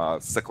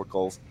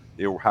 cyclicals,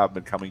 they have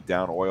been coming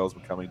down, oil's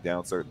been coming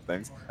down, certain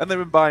things, and they've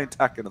been buying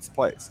tech in its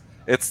place.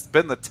 It's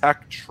been the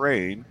tech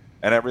train,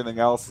 and everything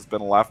else has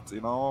been left,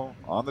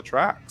 on the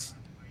tracks.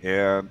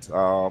 And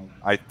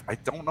I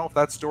don't know if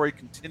that story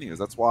continues.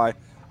 That's why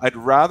I'd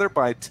rather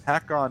buy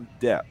tech on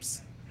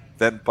dips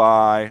than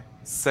buy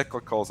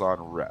cyclicals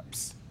on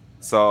rips.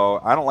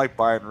 So I don't like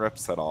buying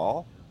rips at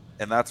all.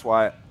 And that's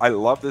why I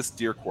love this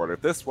Deere quarter.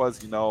 If this was,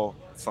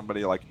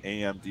 somebody like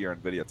AMD or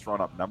NVIDIA throwing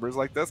up numbers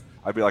like this,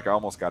 I'd be like, I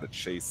almost got to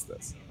chase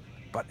this.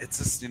 But it's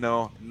just,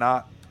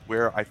 not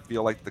where I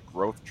feel like the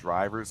growth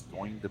driver is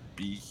going to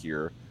be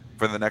here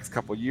for the next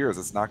couple of years.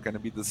 It's not going to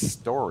be the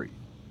story.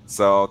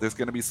 So there's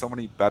going to be so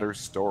many better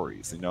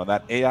stories.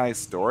 That AI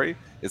story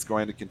is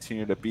going to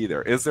continue to be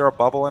there. Is there a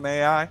bubble in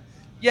AI?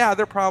 Yeah,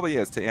 there probably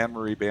is, to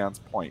Anne-Marie Band's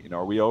point.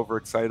 Are we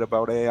overexcited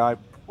about AI?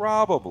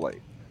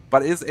 Probably.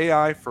 But is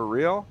AI for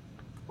real?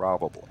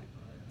 Probably.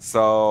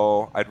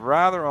 So I'd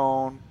rather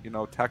own,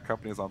 tech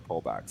companies on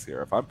pullbacks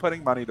here. If I'm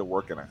putting money to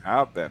work, and I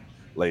have been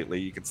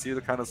lately, you can see the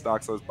kind of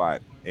stocks I was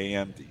buying.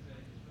 AMD,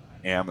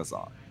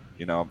 Amazon.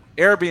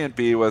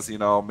 Airbnb was,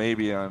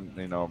 maybe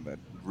on,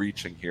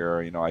 reaching here.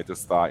 I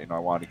just thought, I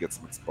wanted to get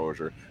some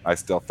exposure. I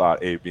still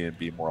thought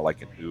Airbnb more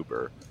like an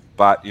Uber.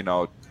 But,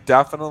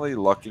 definitely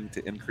looking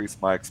to increase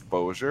my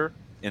exposure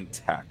in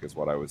tech is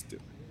what I was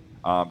doing.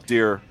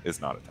 Deere is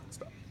not a tech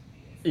stock.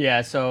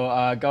 Yeah,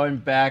 so going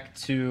back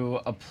to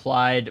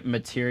Applied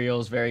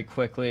Materials very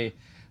quickly,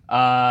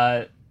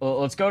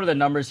 let's go to the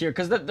numbers here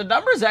because the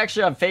numbers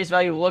actually on face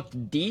value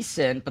looked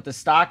decent, but the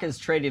stock is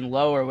trading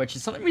lower, which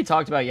is something we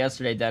talked about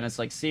yesterday, Dennis.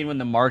 Like seeing when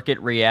the market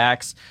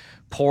reacts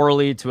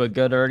poorly to a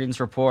good earnings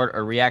report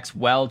or reacts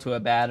well to a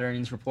bad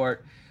earnings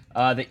report.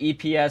 The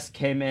EPS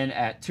came in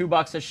at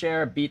 $2 a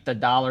share, beat the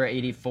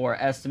 $1.84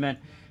 estimate.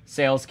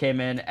 Sales came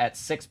in at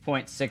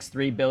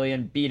 6.63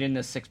 billion, beating the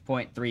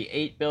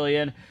 6.38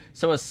 billion.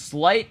 So a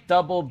slight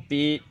double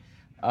beat.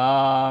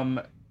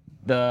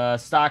 The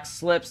stock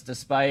slips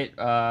despite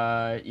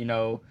topping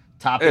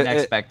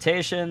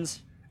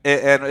expectations.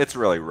 And it's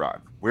really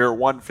run. We were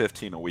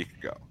 115 a week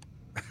ago.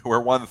 We're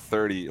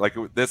 130. Like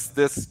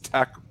this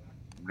tech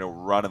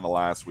run in the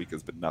last week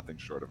has been nothing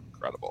short of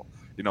incredible.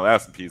 The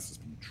S&P's has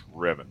been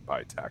driven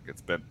by tech.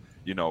 It's been,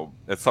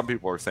 some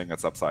people are saying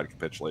it's upside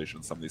capitulation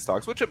in some of these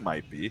stocks, which it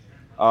might be.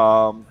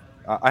 I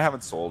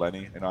haven't sold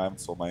any. I haven't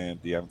sold my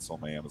AMD. I haven't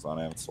sold my Amazon.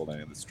 I haven't sold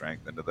any of the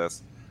strength into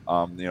this.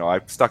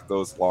 I've stuck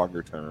those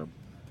longer term.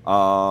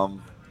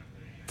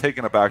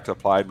 Taking it back to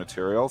Applied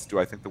Materials, do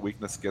I think the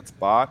weakness gets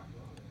bought?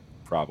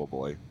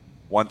 Probably.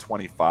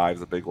 125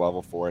 is a big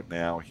level for it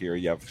now. Here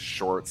you have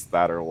shorts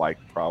that are like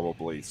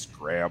probably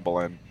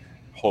scrambling,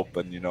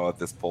 hoping, that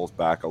this pulls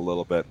back a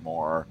little bit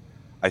more.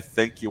 I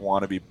think you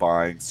want to be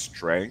buying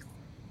strength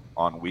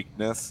on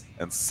weakness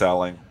and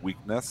selling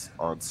weakness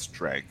on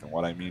strength. And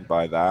what I mean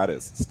by that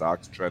is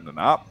stocks trending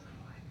up.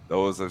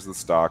 Those are the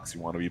stocks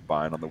you want to be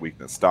buying on the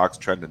weakness. Stocks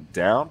trending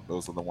down.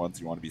 Those are the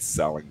ones you want to be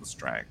selling the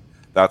strength.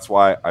 That's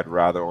why I'd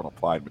rather own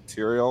Applied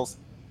Materials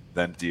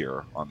than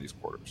Deere on these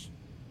quarters.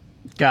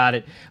 Got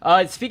it.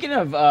 Speaking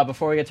of,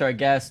 before we get to our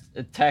guest,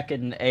 tech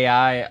and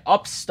AI,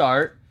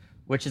 Upstart,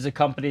 which is a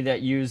company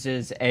that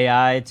uses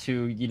AI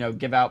to,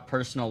 give out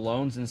personal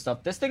loans and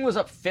stuff. This thing was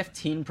up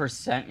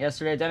 15%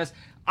 yesterday, Dennis.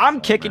 I'm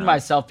kicking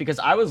myself because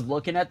I was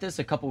looking at this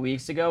a couple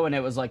weeks ago and it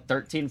was like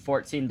 $13,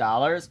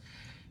 $14.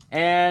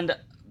 And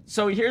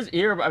so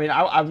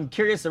I'm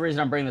curious the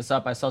reason I'm bringing this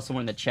up. I saw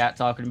someone in the chat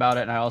talking about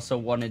it, and I also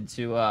wanted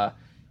to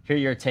hear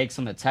your takes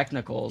on the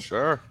technicals.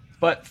 Sure.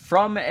 But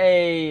from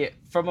a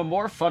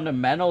more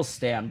fundamental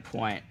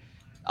standpoint,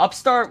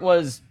 Upstart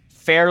was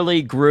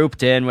fairly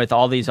grouped in with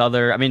all these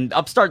other.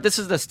 Upstart. This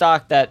is the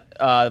stock that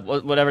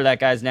whatever that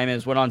guy's name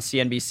is went on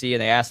CNBC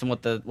and they asked him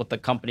what the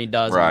company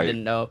does. Right. And he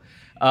didn't know.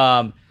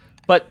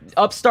 But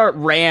Upstart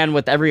ran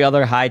with every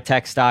other high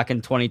tech stock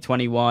in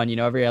 2021.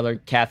 Every other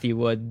Cathie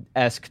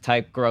Wood-esque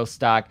type growth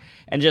stock,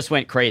 and just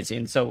went crazy.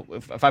 And so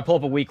if I pull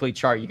up a weekly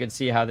chart, you can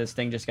see how this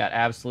thing just got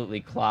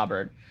absolutely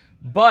clobbered.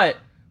 But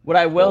what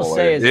I will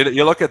say is,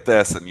 you look at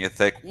this and you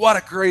think, what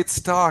a great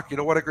stock,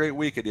 what a great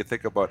week. And you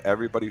think about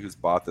everybody who's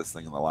bought this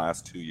thing in the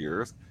last 2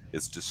 years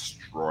is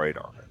destroyed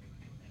on it.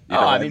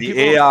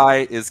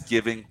 AI is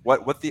giving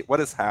what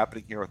is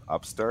happening here with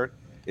Upstart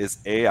is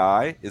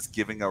AI is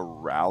giving a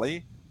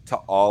rally to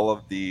all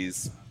of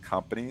these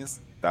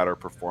companies that are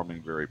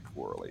performing very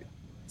poorly.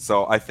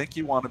 So I think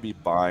you want to be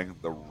buying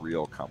the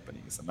real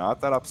companies, and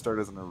not that Upstart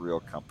isn't a real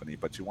company,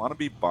 but you want to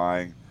be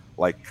buying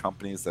like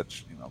companies that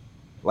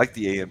like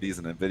the AMDs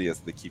and NVIDIAs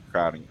that they keep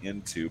crowding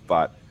into.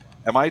 But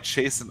am I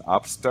chasing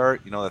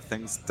Upstart? The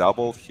thing's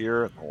doubled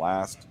here in the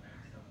last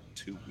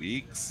 2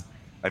 weeks.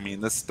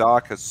 This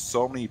stock has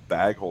so many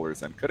bag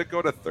holders in. Could it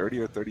go to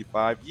 30 or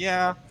 35?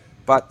 Yeah,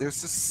 but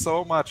there's just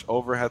so much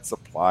overhead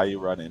supply you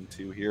run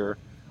into here.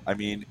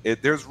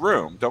 There's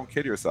room. Don't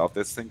kid yourself.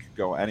 This thing could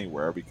go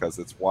anywhere because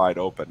it's wide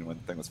open when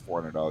the thing was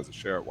 $400 a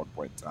share at one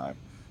point in time.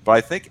 But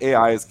I think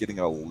AI is getting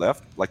a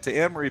lift. Like to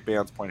Anne-Marie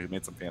Band's point, who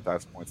made some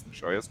fantastic points in the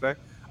show yesterday,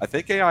 I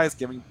think AI is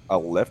giving a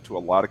lift to a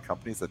lot of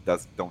companies that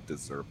don't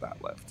deserve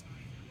that lift.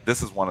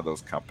 This is one of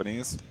those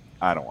companies.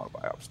 I don't want to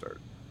buy Upstart.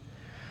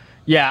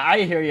 Yeah,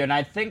 I hear you. And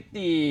I think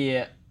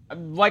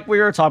like we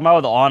were talking about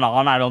with On,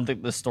 I don't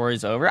think the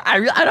story's over. I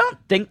don't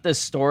think the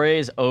story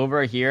is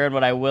over here. And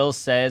what I will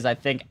say is I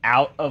think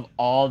out of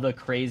all the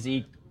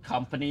crazy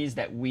companies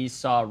that we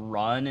saw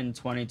run in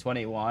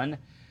 2021,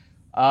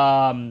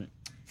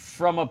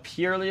 from a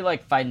purely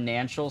like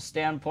financial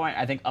standpoint,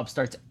 I think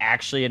Upstart's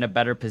actually in a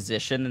better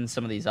position than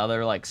some of these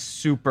other like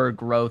super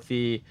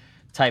growthy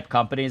type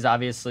companies.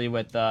 Obviously,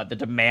 with the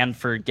demand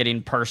for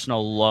getting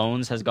personal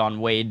loans has gone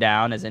way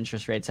down as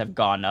interest rates have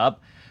gone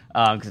up,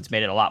 because it's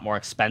made it a lot more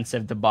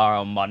expensive to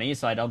borrow money.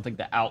 So I don't think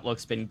the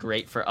outlook's been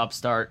great for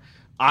Upstart.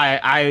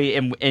 I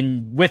am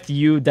in with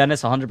you,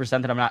 Dennis,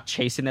 100% that I'm not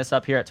chasing this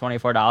up here at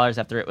 $24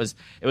 after it was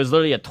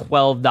literally a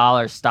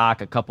 $12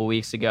 stock a couple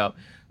weeks ago.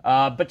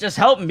 But just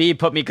help me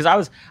because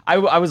I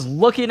was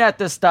looking at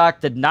this stock,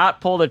 did not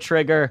pull the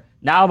trigger.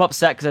 Now I'm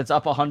upset because it's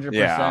up 100%.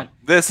 Yeah,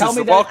 tell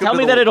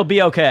me that it'll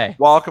be okay.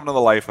 Welcome to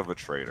the life of a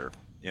trader.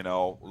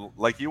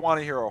 Like you want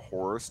to hear a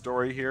horror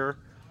story here?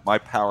 My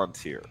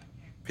Palantir,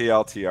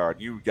 PLTR.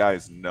 You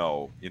guys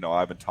know,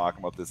 I've been talking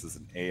about this as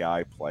an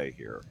AI play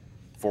here.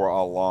 for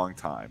a long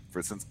time.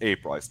 Since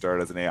April, I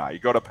started as an AI. You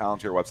go to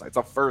Palantir website, it's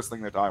the first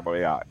thing they're talking about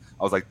AI.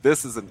 I was like,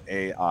 this is an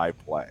AI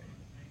play.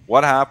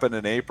 What happened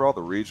in April?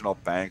 The regional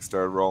banks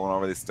started rolling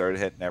over. They started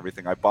hitting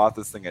everything. I bought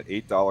this thing at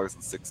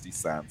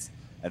 $8.60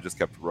 and just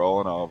kept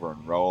rolling over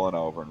and rolling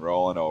over and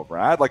rolling over.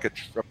 I had like a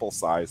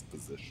triple-sized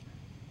position.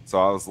 So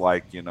I was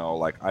like,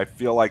 I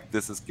feel like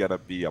this is going to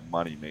be a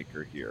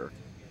moneymaker here.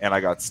 And I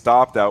got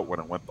stopped out when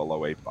it went below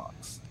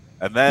 $8.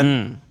 And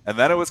then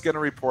it was going to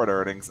report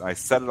earnings. I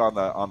said it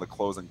on the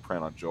closing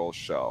print on Joel's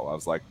show. I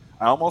was like,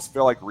 I almost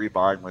feel like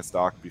rebuying my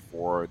stock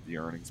before the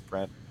earnings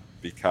print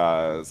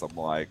because I'm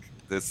like,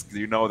 this,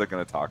 they're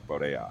going to talk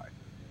about AI.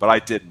 But I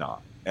did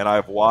not. And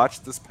I've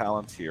watched this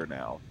Palantir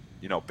now,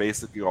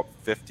 basically go up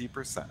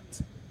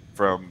 50%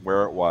 from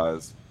where it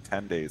was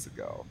 10 days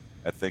ago.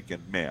 And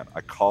thinking, man,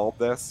 I called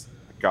this,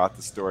 I got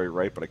the story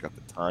right, but I got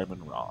the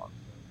timing wrong.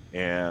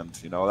 And,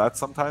 that's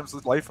sometimes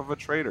the life of a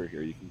trader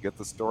here. You can get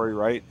the story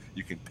right,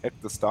 you can pick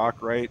the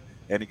stock right,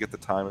 and you get the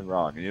timing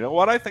wrong. And you know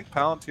what? I think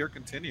Palantir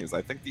continues.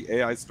 I think the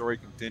AI story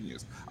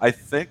continues. I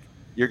think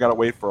you're going to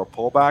wait for a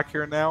pullback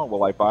here now.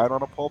 Will I buy it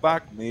on a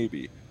pullback?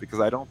 Maybe, because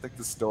I don't think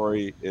the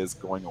story is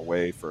going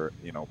away for,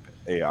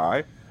 AI.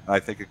 And I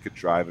think it could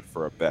drive it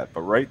for a bit.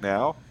 But right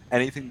now,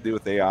 anything to do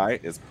with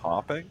AI is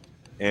popping.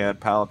 And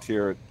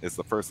Palantir is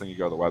the first thing you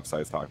go to the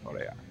website is talking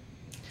about AI.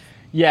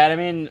 Yeah, I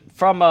mean,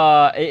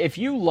 if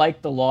you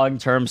like the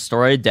long-term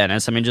story,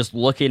 Dennis, I mean, just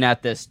looking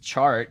at this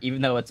chart,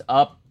 even though it's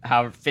up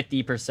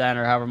 50%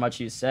 or however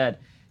much you said,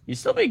 you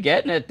still be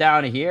getting it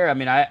down here. I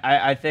mean,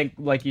 I think,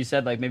 like you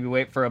said, like maybe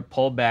wait for a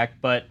pullback,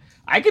 but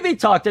I could be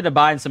talked into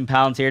buying some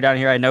Palantir down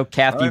here. I know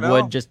Kathy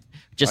Wood just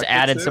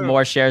added some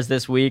more shares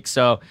this week,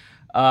 so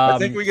I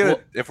think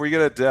if we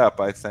get a dip,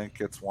 I think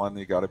it's one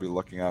you got to be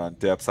looking at on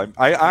dips. I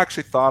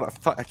actually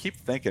I keep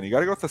thinking you got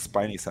to go with the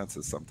Spidey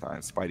senses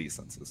sometimes. Spidey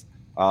senses.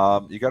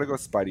 You got to go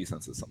with Spidey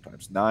senses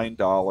sometimes.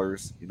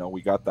 $9.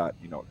 We got that.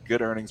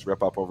 Good earnings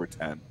rip up over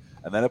 10,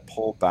 and then it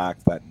pulled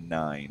back that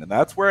 9, and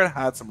that's where it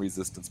had some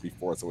resistance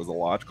before. So it was a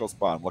logical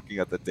spot. I'm looking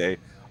at the day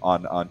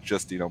on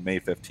just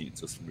May 15th,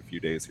 just from a few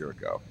days here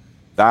ago.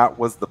 That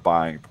was the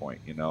buying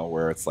point,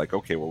 where it's like,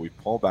 okay, well, we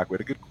pulled back. We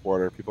had a good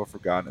quarter. People have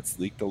forgotten. It's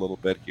leaked a little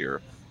bit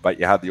here. But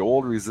you had the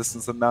old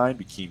resistance of 9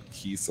 became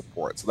key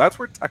support. So that's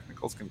where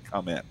technicals can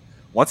come in.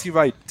 Once you've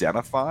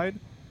identified,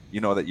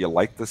 that you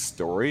like the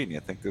story and you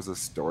think there's a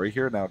story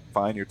here, now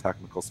find your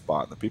technical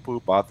spot. And the people who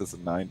bought this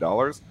at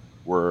 $9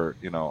 were,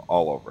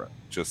 all over it.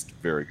 Just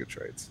very good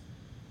trades.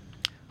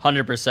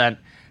 100%.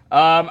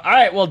 All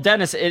right, well,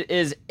 Dennis, it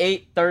is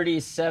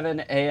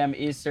 8:37 a.m.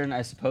 Eastern.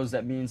 I suppose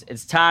that means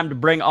it's time to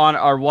bring on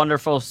our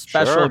wonderful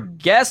special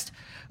guest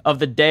of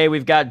the day.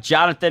 We've got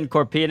Jonathan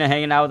Corpina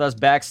hanging out with us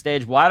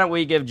backstage. Why don't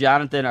we give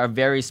Jonathan our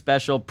very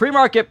special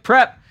pre-market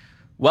prep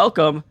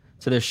welcome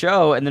to the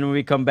show, and then when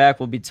we come back,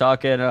 we'll be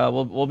talking.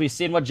 We'll be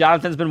seeing what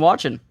Jonathan's been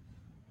watching.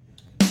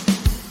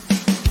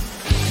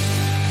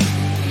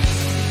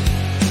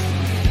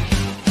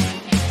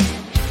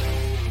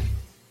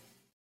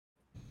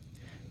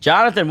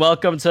 Jonathan,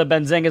 welcome to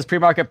Benzinga's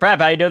Pre-Market Prep.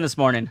 How you doing this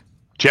morning?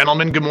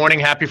 Gentlemen, good morning.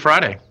 Happy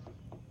Friday.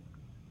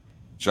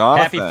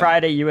 Jonathan. Happy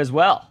Friday, you as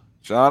well.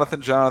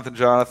 Jonathan,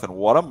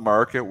 what a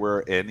market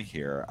we're in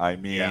here. I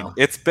mean,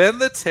 It's been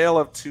the tale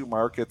of two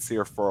markets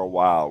here for a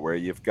while, where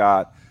you've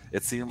got,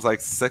 it seems like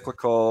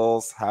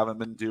cyclicals haven't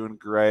been doing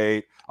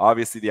great.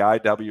 Obviously, the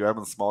IWM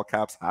and the small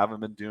caps haven't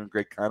been doing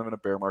great, kind of in a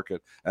bear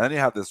market. And then you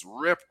have this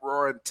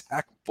rip-roaring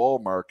tech bull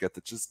market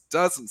that just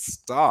doesn't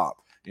stop.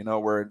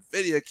 Where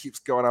NVIDIA keeps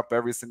going up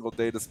every single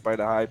day despite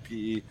a high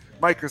PE.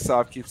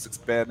 Microsoft keeps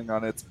expanding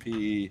on its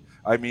PE.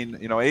 I mean,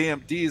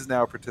 AMD is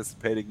now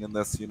participating in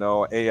this,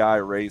 AI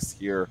race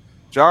here.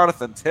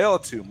 Jonathan, tale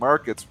of two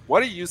markets.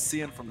 What are you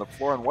seeing from the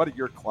floor, and what are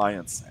your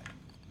clients saying?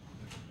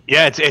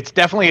 Yeah, it's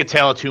definitely a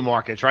tale of two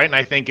markets, right? And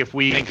I think if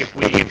we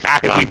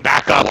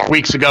back up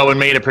weeks ago and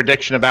made a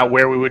prediction about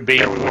where we would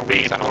be, I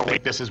don't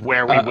think this is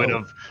where we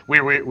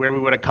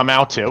would have come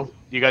out to.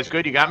 You guys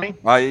good? You got me?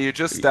 You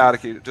just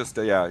static.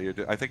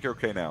 I think you're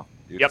okay now.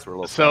 Yep.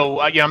 So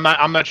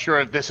I'm not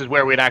sure if this is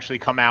where we'd actually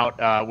come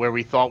out where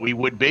we thought we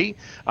would be,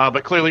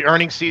 but clearly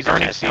earnings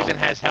season has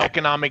helped.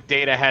 Economic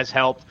data has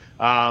helped.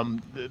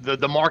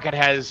 The market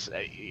has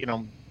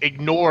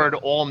ignored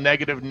all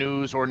negative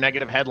news or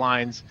negative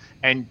headlines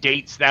and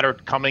dates that are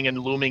coming and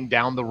looming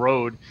down the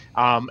road,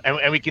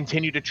 and we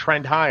continue to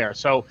trend higher.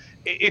 So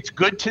it's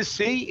good to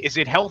see. Is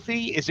it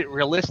healthy? Is it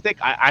realistic?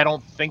 I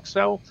don't think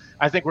so.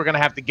 I think we're going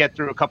to have to get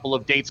through a couple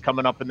of dates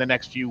coming up in the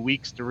next few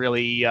weeks to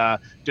really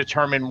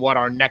determine what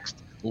our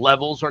next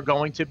levels are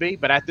going to be.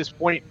 But at this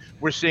point,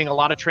 we're seeing a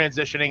lot of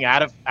transitioning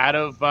out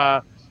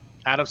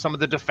of some of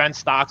the defense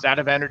stocks, out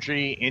of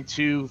energy,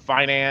 into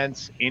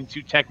finance,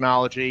 into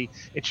technology.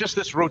 It's just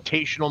this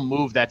rotational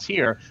move that's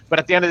here. But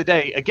at the end of the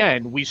day,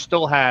 again, we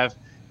still have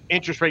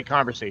interest rate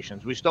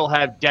conversations. We still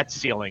have debt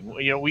ceiling.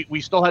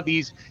 We still have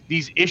these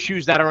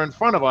issues that are in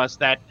front of us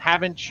that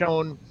haven't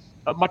shown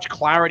much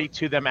clarity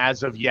to them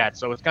as of yet.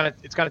 So it's gonna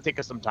take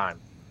us some time.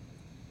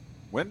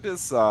 When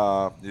does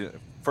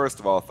first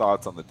of all,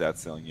 thoughts on the debt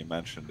ceiling. You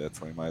mentioned it,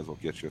 so we might as well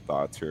get your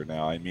thoughts here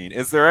now. I mean,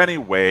 is there any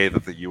way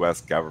that the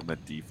U.S.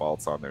 government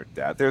defaults on their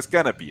debt? There's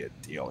going to be a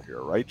deal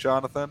here, right,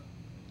 Jonathan?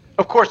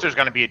 Of course, there's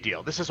going to be a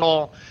deal. This is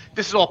all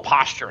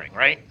posturing,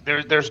 right?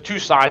 There's two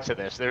sides to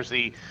this. There's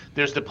the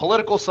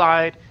political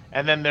side,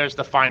 and then there's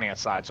the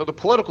finance side. So the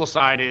political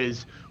side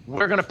is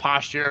we're going to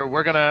posture.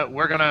 We're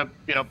gonna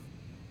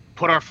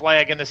put our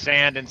flag in the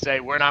sand and say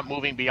we're not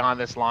moving beyond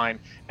this line,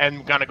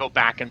 and going to go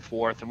back and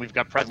forth. And we've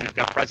got president.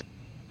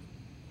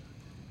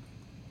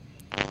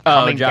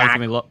 Oh,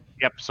 Jonathan.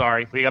 Yep,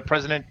 sorry. We got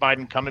President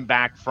Biden coming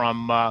back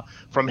from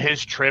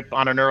his trip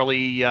on an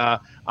early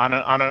on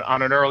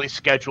an early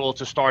schedule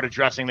to start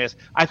addressing this.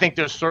 I think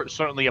there's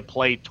certainly a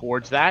play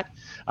towards that.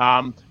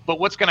 But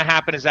what's going to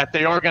happen is that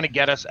they are going to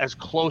get us as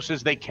close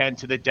as they can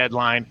to the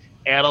deadline.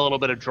 Add a little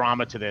bit of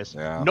drama to this.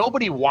 Yeah.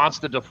 Nobody wants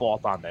to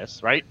default on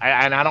this, right?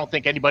 And I don't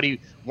think anybody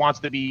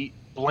wants to be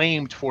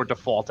blamed for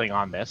defaulting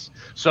on this.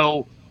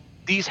 So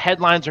these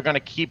headlines are going to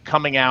keep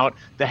coming out.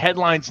 The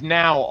headlines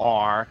now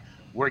are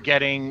we're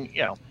getting,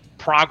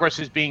 progress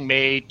is being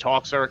made,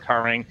 talks are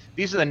occurring.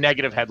 These are the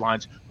negative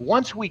headlines.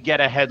 Once we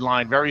get a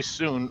headline very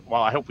soon,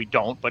 well, I hope we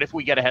don't, but if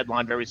we get a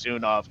headline very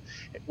soon of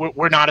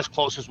we're not as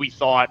close as we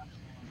thought,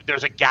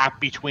 there's a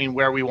gap between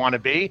where we want to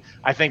be,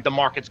 I think the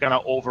market's going to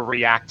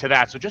overreact to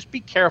that. So just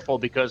be careful,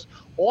 because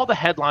all the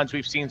headlines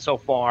we've seen so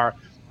far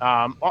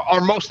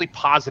are mostly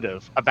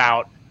positive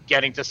about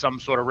getting to some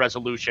sort of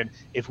resolution.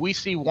 If we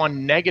see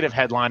one negative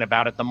headline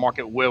about it, the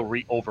market will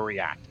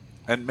overreact.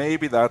 And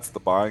maybe that's the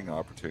buying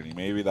opportunity.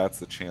 Maybe that's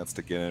the chance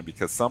to get in,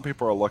 because some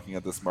people are looking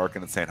at this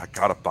market and saying, I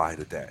got to buy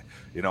today.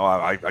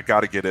 I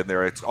got to get in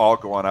there. It's all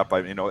going up.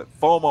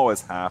 FOMO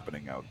is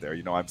happening out there.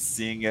 I'm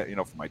seeing it,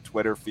 from my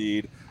Twitter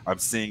feed. I'm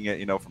seeing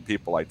it, from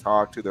people I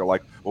talk to. They're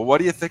like, well, what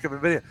do you think of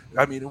NVIDIA?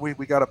 I mean,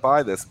 we got to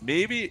buy this.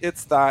 Maybe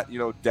it's that,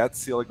 debt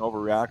ceiling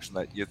overreaction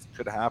that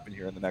could happen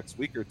here in the next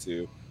week or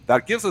two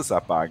that gives us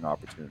that buying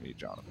opportunity,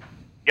 Jonathan.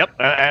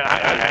 Yep.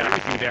 I agree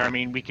with you there. I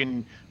mean, we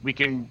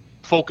can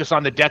focus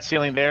on the debt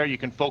ceiling there. You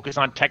can focus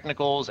on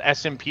technicals,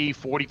 S&P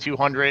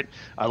 4,200.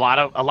 A lot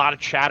of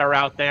chatter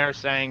out there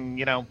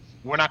saying,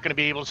 we're not going to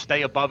be able to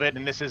stay above it,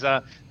 and this is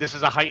a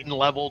heightened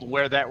level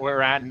where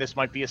we're at, and this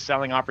might be a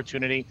selling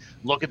opportunity.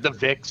 Look at the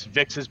VIX.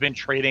 VIX has been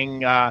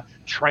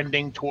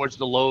trending towards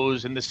the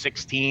lows in the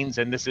 16s,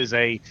 and this is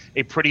a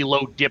pretty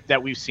low dip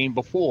that we've seen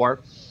before.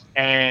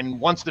 And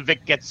once the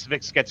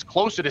VIX gets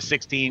closer to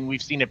 16,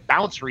 we've seen it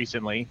bounce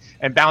recently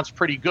and bounce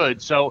pretty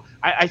good. So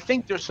I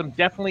think there's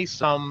definitely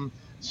some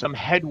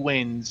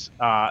headwinds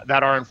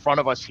that are in front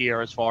of us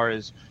here as far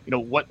as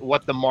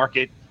what the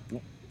market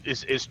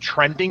is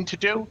trending to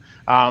do.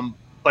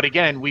 But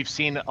again, we've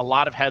seen a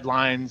lot of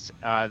headlines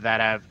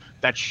that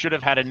should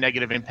have had a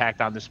negative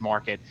impact on this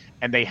market,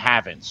 and they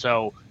haven't.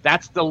 So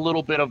that's the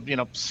little bit of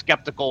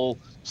skeptical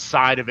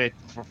side of it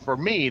for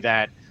me,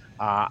 that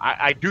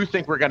I do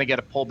think we're going to get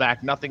a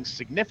pullback, nothing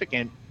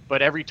significant,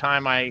 but every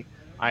time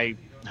I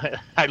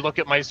look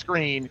at my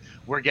screen,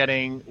 we're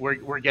getting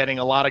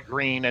a lot of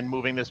green and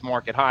moving this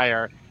market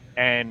higher,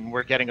 and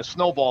we're getting a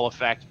snowball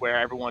effect where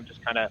everyone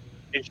just kind of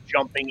is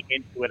jumping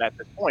into it at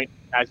this point.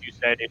 As you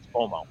said, it's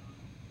FOMO.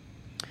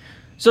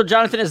 So,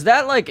 Jonathan, is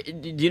that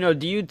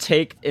do you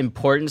take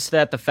importance to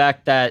that, the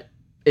fact that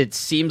it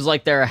seems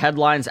like there are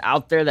headlines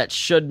out there that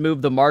should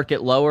move the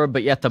market lower,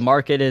 but yet the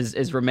market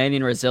is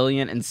remaining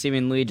resilient and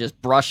seemingly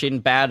just brushing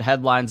bad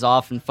headlines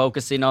off and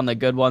focusing on the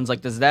good ones?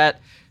 Does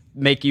that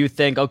make you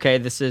think, okay,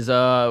 this is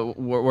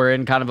we're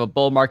in kind of a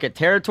bull market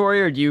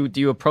territory, or do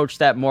you approach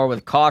that more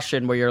with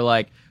caution, where you're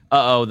like,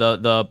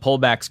 the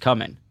pullback's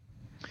coming?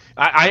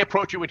 I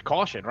approach it with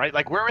caution, right?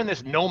 We're in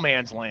this no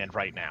man's land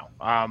right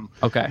now.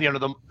 Okay.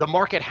 The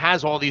market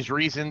has all these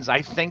reasons,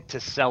 I think, to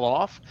sell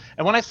off.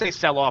 And when I say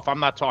sell off,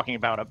 I'm not talking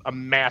about a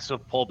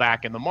massive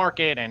pullback in the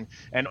market and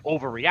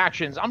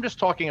overreactions. I'm just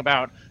talking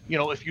about,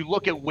 if you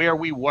look at where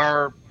we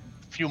were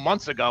a few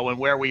months ago and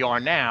where we are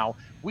now,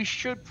 we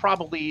should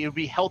it would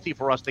be healthy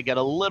for us to get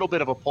a little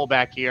bit of a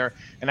pullback here.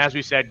 And as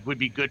we said, would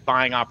be good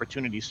buying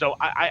opportunities. So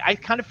I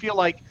kind of feel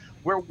like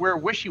we're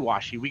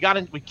wishy-washy. We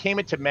came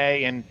into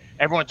May, and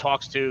everyone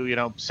talks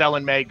to, sell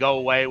in May, go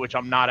away, which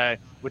I'm not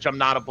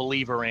a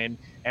believer in.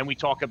 And we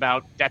talk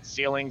about debt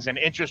ceilings and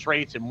interest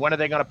rates and when are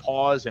they going to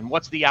pause and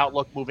what's the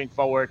outlook moving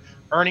forward.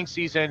 Earnings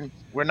season,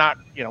 we're not,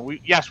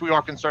 we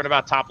are concerned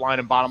about top line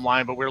and bottom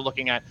line, but we're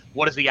looking at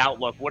what is the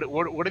outlook? What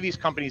are these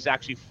companies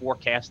actually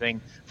forecasting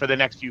for the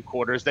next few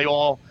quarters? They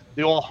all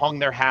hung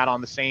their hat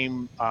on the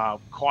same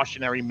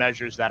cautionary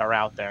measures that are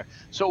out there.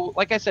 So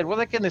like I said,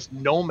 we're in this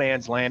no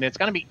man's land. It's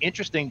going to be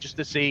interesting just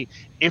to see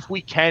if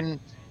we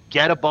can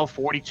get above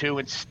 42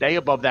 and stay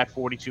above that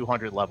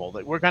 4,200 level.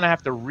 That we're going to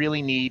have to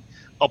really need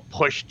a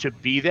push to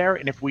be there.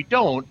 And if we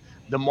don't,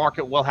 the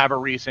market will have a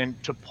reason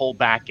to pull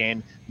back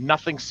in.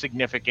 Nothing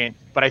significant,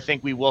 but I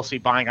think we will see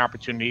buying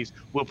opportunities.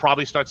 We'll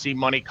probably start seeing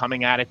money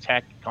coming out of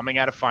tech, coming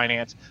out of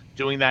finance,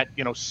 doing that,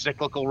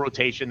 cyclical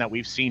rotation that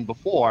we've seen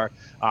before.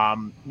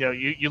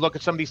 You look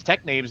at some of these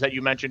tech names that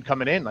you mentioned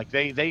coming in, like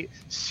they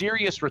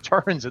serious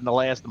returns in the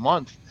last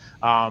month,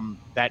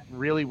 that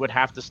really would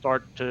have to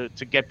start to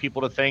get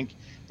people to think,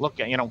 look,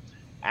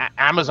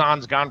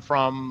 Amazon's gone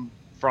from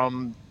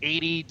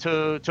 80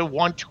 to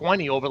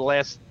 120 over the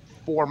last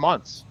 4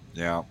 months.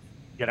 Yeah.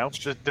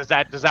 Does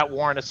that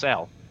warrant a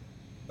sale?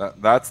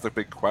 That's the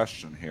big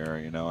question here,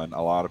 and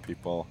a lot of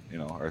people,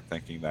 are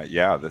thinking that,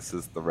 this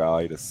is the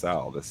rally to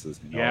sell. This is,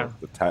 the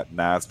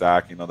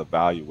NASDAQ, the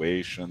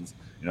valuations,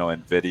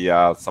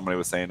 NVIDIA. Somebody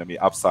was saying to me,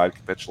 upside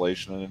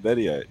capitulation in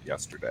NVIDIA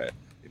yesterday,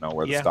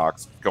 where the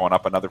stock's going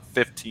up another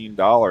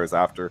 $15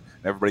 after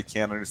everybody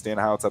can't understand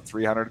how it's at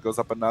 300, it goes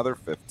up another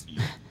 15.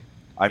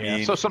 I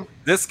mean,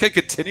 this could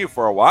continue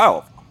for a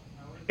while.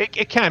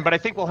 It can, but I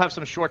think we'll have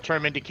some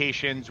short-term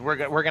indications. We're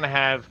going to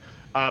have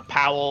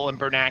Powell and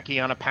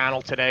Bernanke on a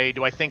panel today.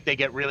 Do I think they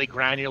get really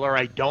granular?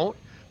 I don't,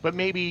 but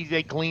maybe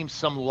they gleam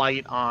some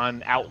light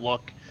on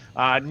outlook.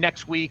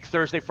 Next week,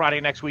 Thursday,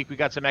 Friday next week, we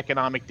got some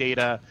economic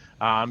data,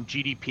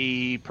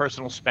 GDP,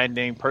 personal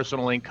spending,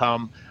 personal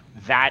income.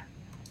 That,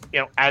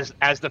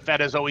 as the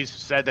Fed has always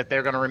said that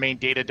they're going to remain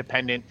data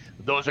dependent,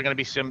 those are going to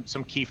be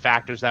some key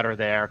factors that are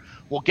there.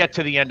 We'll get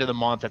to the end of the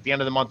month. At the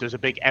end of the month, there's a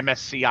big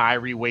MSCI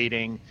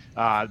reweighting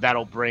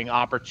that'll bring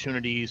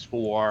opportunities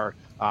for,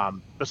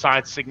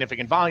 besides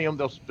significant volume,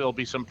 there'll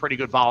be some pretty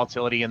good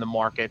volatility in the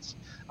markets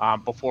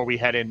before we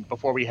head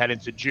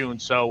into June.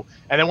 So,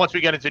 and then once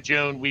we get into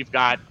June, we've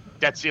got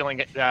debt ceiling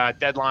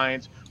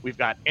deadlines, we've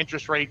got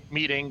interest rate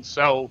meetings.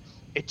 So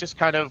it just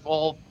kind of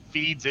all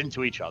feeds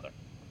into each other.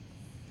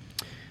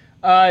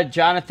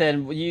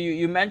 Jonathan,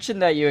 you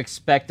mentioned that you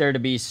expect there to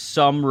be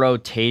some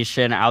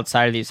rotation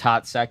outside of these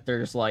hot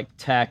sectors like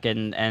tech,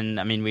 and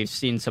I mean, we've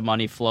seen some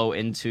money flow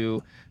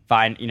into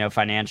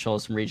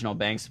financials from regional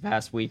banks the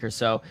past week or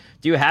so.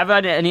 Do you have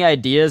any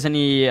ideas,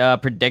 any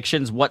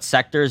predictions, what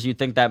sectors you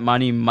think that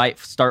money might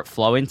start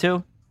flowing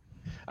to?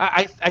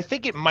 I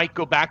think it might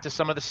go back to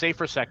some of the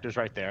safer sectors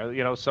right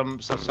there. Some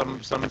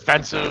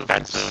defensive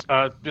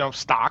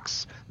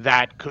stocks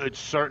that could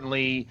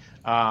certainly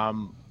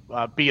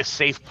be a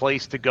safe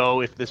place to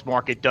go if this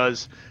market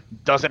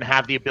doesn't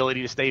have the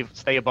ability to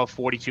stay above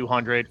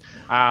 4,200.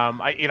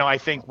 I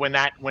think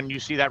when you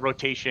see that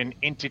rotation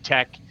into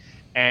tech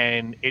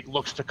and it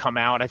looks to come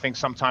out, I think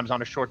sometimes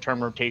on a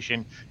short-term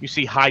rotation you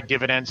see high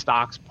dividend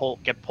stocks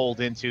get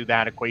pulled into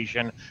that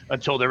equation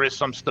until there is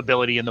some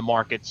stability in the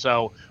market.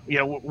 So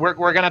we're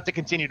going to have to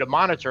continue to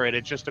monitor it.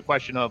 It's just a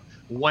question of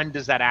when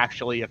does that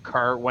actually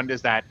occur? When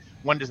does that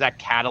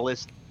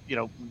catalyst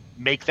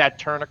make that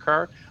turn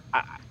occur?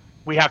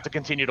 We have to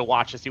continue to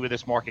watch to see where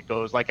this market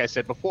goes. Like I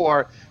said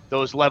before,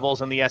 those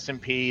levels in the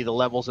S&P, the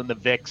levels in the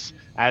VIX,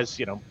 as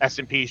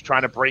S&P is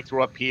trying to break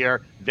through up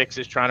here, VIX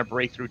is trying to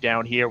break through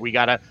down here. We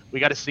gotta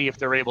see if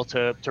they're able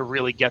to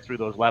really get through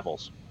those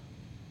levels.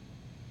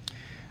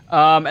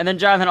 And then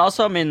Jonathan,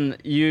 also, I mean,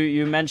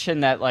 you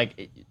mentioned that,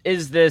 like,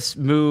 is this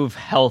move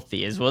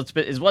healthy? Is what's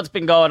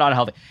been going on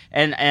healthy?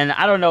 And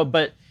I don't know,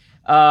 but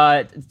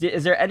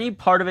is there any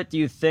part of it, do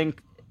you think,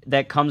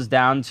 that comes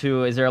down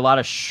to, is there a lot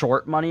of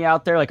short money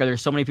out there? Like, are there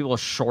so many people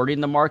shorting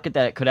the market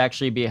that it could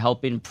actually be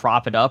helping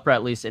prop it up, or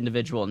at least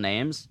individual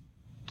names?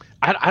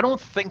 I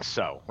don't think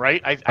so, right?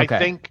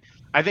 Okay.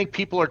 I think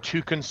people are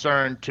too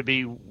concerned to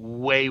be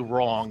way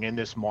wrong in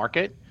this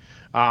market.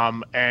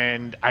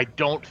 And I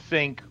don't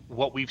think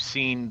what we've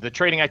seen, the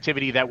trading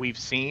activity that we've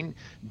seen,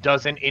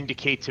 doesn't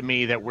indicate to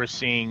me that we're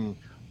seeing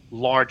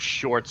large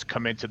shorts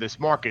come into this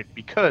market,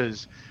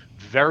 because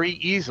very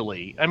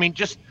easily, I mean,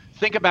 just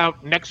think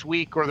about next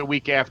week or the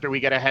week after, we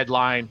get a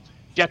headline,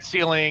 debt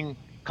ceiling,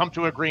 come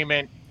to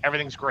agreement,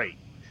 everything's great.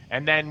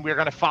 And then we're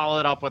going to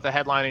follow it up with a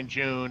headline in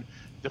June.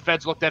 The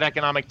Fed's looked at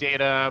economic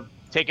data,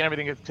 taking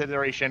everything into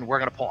consideration, we're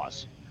going to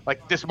pause.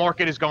 Like, this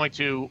market is going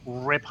to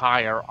rip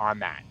higher on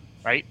that,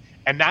 right?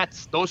 And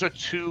those are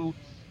two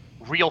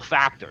real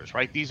factors,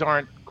 right? These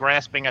aren't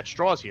grasping at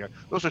straws here.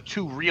 Those are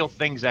two real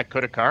things that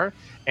could occur.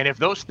 And if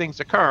those things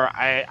occur,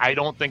 I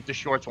don't think the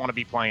shorts want to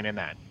be playing in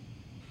that.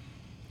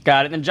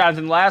 Got it. And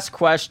Jonathan, last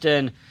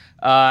question.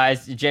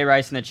 As Jay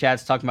Rice in the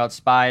chat's talking about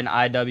SPY and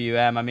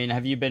IWM. I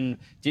mean,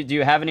 do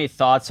you have any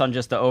thoughts on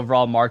just the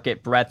overall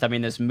market breadth? I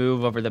mean, this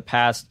move over the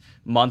past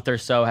month or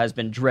so has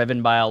been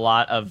driven by a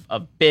lot of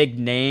big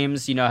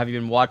names. Have you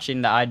been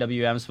watching the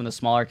IWMs from the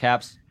smaller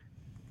caps?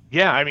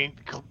 Yeah, I mean,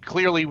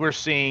 clearly we're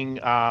seeing,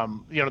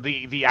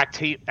 the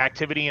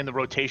activity and the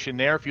rotation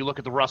there. If you look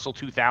at the Russell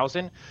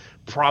 2000,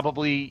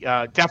 probably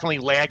definitely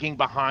lagging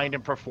behind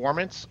in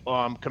performance,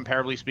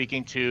 comparably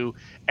speaking to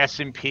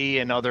S&P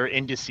and other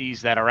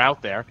indices that are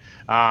out there.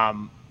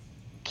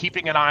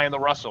 Keeping an eye on the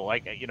Russell,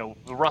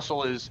 the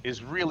Russell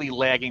is really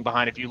lagging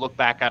behind. If you look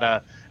back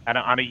at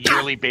on a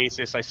yearly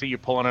basis, I see you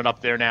pulling it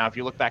up there now. If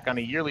you look back on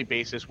a yearly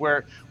basis,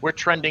 we're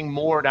trending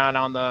more down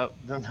on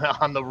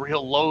the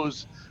real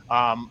lows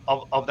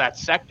of that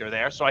sector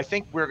there. So I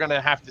think we're going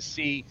to have to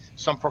see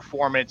some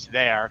performance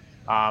there,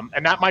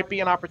 and that might be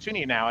an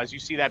opportunity now as you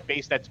see that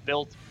base that's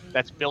built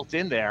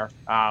in there.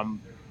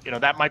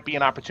 That might be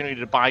an opportunity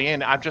to buy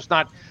in. I'm just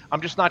not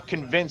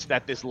convinced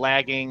that this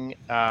lagging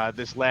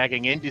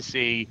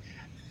indice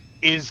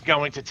is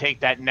going to take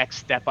that next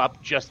step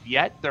up just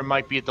yet. There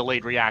might be a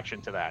delayed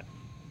reaction to that.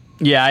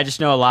 Yeah, I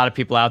just know a lot of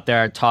people out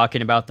there are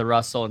talking about the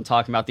Russell and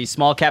talking about these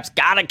small caps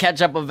gotta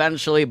catch up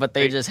eventually, but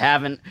they just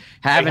haven't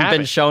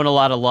been shown a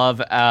lot of love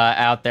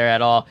out there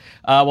at all.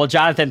 Well,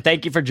 Jonathan,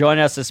 thank you for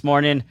joining us this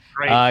morning.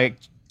 Great.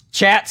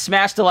 Chat,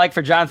 smash the like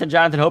for Jonathan.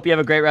 Jonathan, hope you have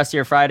a great rest of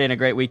your Friday and a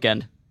great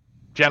weekend.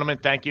 Gentlemen,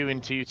 thank you,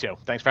 and to you too.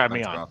 Thanks for having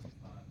me on. Jonathan.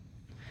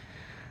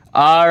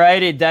 All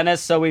righty,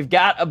 Dennis. So we've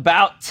got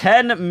about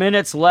 10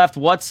 minutes left.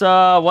 What's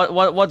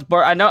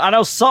I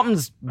know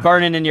something's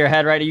burning in your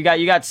head, right? You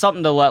got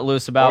something to let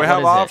loose about. Well, we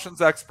have what is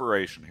options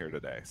expiration here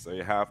today, so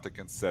you have to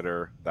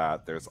consider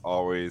that there's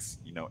always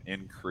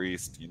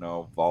increased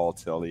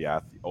volatility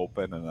at the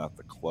open and at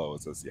the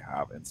close as you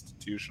have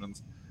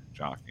institutions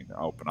jockeying the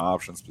open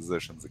options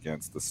positions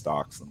against the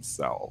stocks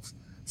themselves.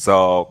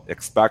 So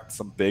expect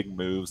some big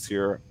moves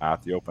here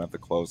at the open, at the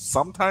close.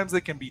 Sometimes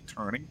they can be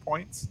turning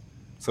points.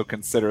 So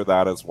consider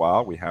that as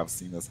well. We have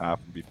seen this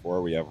happen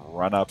before. We have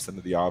run-ups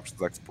into the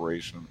options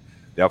expiration.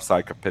 The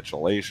upside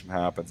capitulation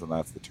happens, and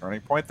that's the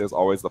turning point. There's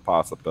always the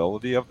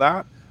possibility of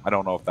that. I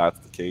don't know if that's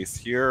the case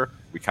here.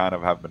 We kind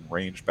of have been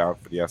range-bound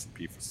for the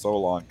S&P for so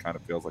long. Kind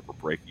of feels like we're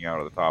breaking out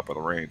of the top of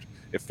the range.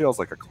 It feels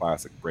like a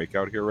classic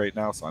breakout here right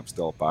now, so I'm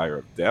still a buyer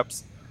of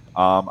dips.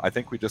 I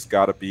think we just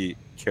got to be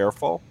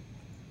careful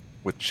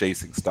with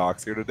chasing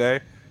stocks here today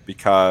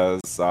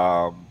because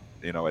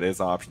it is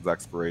options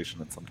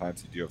expiration, and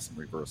sometimes you do have some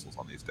reversals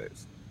on these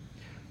days.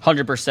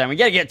 100%. We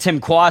got to get Tim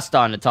Quast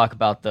on to talk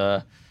about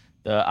the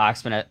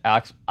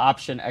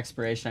option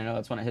expiration. I know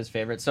that's one of his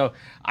favorites. So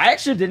I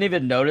actually didn't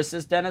even notice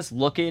this, Dennis.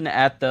 Looking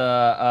at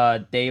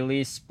the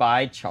daily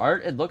SPY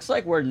chart, it looks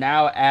like we're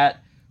now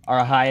at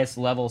our highest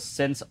level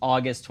since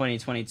August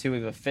 2022.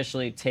 We've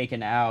officially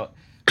taken out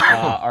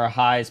our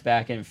highs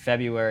back in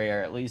February,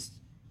 or at least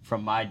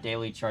from my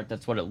daily chart,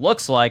 that's what it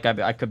looks like.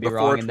 I could be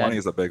wrong. The 420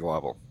 is a big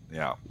level.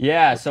 Yeah.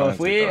 Yeah. So if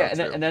we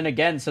and then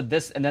again, so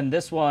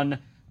this one,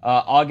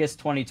 August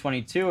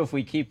 2022, if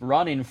we keep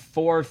running,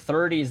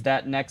 430 is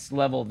that next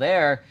level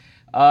there,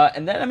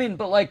 and then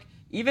but like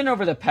even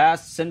over the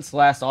past since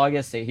last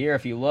August to here,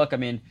 if you look,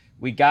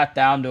 we got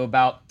down to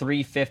about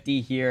 350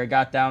 here,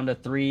 got down to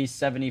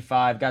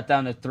 375, got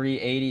down to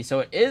 380. So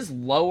it is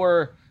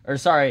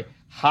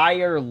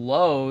higher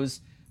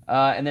lows,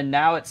 and then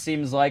now it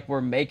seems like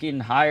we're making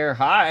higher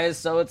highs.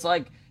 So it's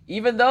like,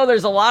 even though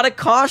there's a lot of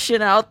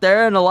caution out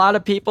there and a lot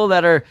of people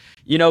that are,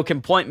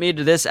 can point me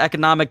to this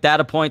economic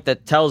data point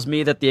that tells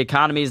me that the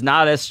economy is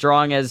not as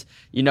strong as,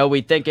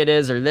 we think it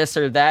is, or this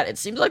or that, it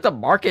seems like the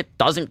market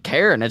doesn't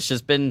care. And it's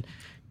just been,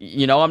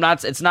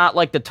 it's not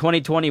like the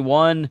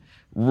 2021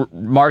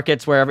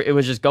 markets where it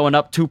was just going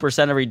up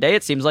 2% every day,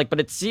 it seems like, but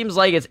it seems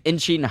like it's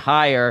inching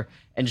higher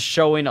and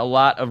showing a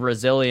lot of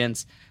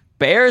resilience.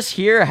 Bears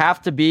here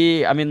have to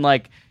be, I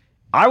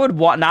would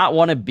not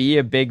want to be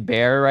a big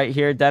bear right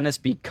here, Dennis,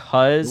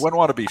 because you wouldn't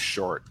want to be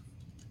short.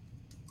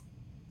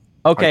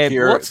 Okay,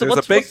 there's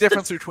a big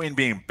difference between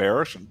being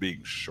bearish and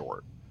being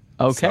short.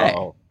 Okay,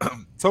 so,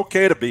 it's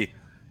okay to be.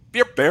 If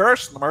you're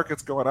bearish and the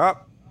market's going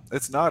up,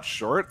 it's not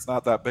short. It's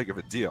not that big of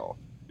a deal.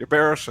 You're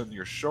bearish and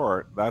you're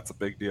short. That's a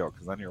big deal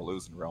because then you're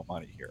losing real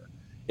money here.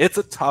 It's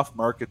a tough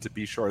market to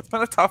be short. It's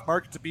been a tough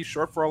market to be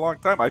short for a long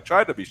time. I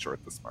tried to be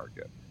short this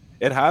market.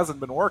 It hasn't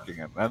been working,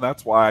 and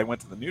that's why I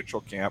went to the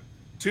neutral camp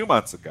 2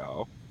 months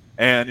ago.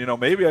 And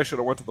maybe I should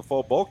have went to the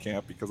full bull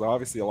camp because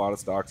obviously a lot of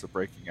stocks are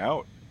breaking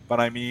out. But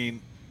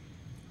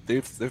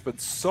they've been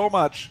so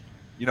much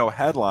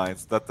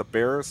headlines that the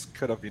bears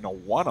could have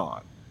won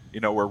on.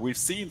 Where we've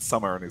seen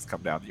some earnings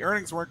come down. The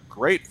earnings weren't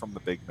great from the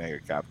big mega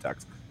cap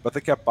techs, but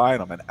they kept buying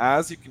them. And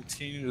as you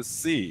continue to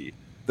see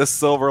the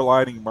silver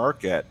lining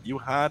market, you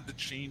had to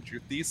change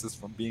your thesis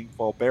from being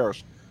full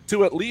bearish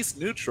to at least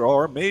neutral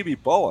or maybe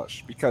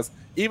bullish, because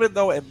even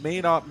though it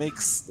may not make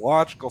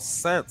logical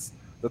sense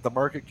that the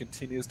market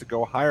continues to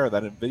go higher,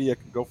 that NVIDIA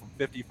can go from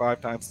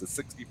 55 times to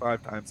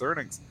 65 times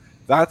earnings,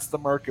 that's the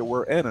market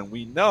we're in. And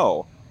we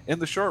know in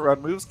the short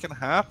run, moves can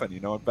happen,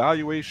 and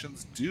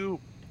valuations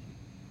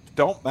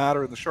don't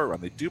matter in the short run.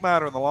 They do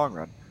matter in the long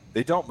run.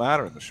 They don't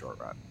matter in the short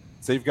run.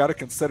 So you've got to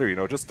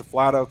consider, just to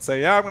flat out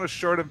say, yeah, I'm going to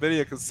short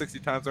NVIDIA because 60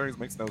 times earnings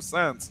makes no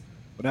sense.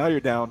 But now you're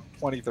down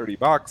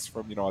 $20-$30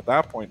 from, at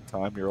that point in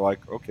time, you're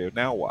like, okay,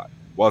 now what?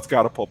 Well, it's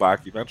got to pull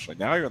back eventually.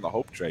 Now you're in the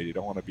hope trade. You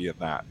don't want to be in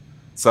that.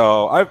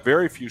 So I have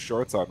very few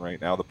shorts on right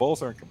now. The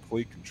bulls are in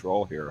complete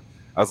control here.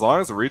 As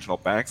long as the regional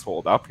banks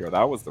hold up here,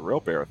 that was the real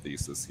bear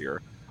thesis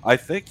here. I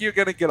think you're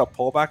going to get a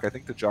pullback. I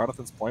think to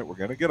Jonathan's point, we're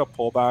going to get a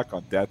pullback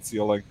on debt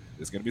ceiling.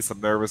 There's going to be some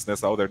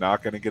nervousness. Oh, they're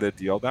not going to get a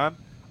deal done.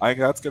 I think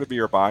that's going to be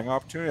your buying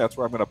opportunity. That's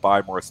where I'm going to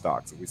buy more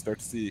stocks. If we start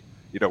to see,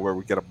 where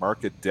we get a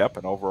market dip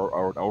and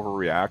or an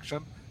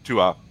overreaction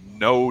to a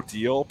no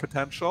deal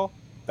potential,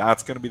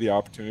 that's going to be the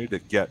opportunity to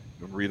get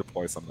and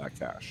redeploy some of that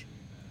cash.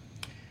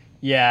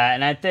 Yeah,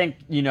 and I think,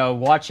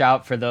 watch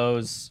out for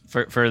those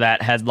for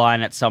that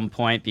headline at some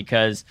point,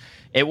 because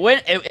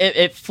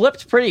it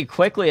flipped pretty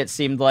quickly. It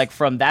seemed like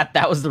from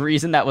that was the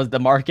reason the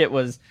market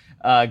was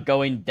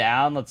going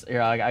down.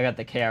 I got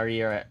the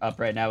KRE up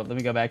right now. Let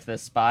me go back to the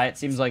SPY. It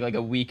seems like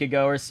a week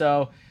ago or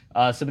so.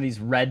 Some of these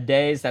red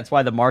days, that's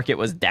why the market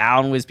was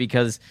down, was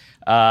because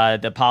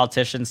the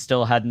politicians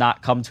still had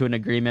not come to an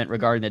agreement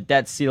regarding the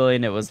debt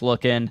ceiling. It was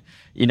looking,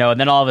 and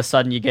then all of a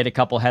sudden you get a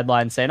couple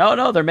headlines saying, oh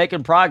no, they're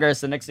making progress.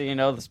 The next thing you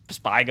know, the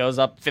SPY goes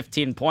up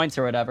 15 points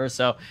or whatever.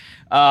 So,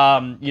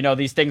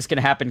 these things can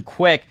happen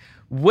quick,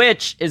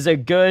 which is a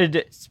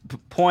good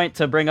point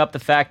to bring up the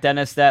fact,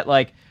 Dennis, that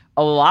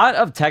a lot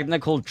of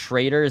technical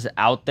traders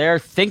out there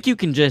think you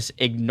can just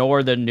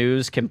ignore the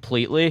news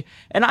completely.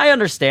 And I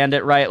understand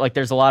it, right?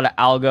 There's a lot of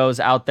algos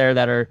out there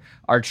that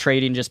are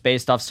trading just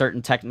based off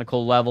certain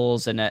technical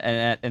levels and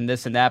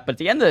this and that. But at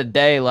the end of the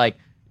day,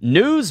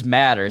 news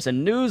matters,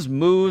 and news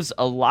moves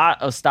a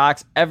lot of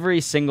stocks every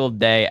single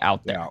day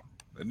out there. Yeah,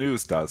 the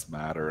news does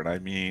matter. And I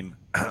mean,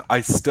 I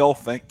still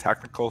think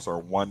technicals are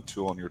one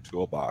tool in your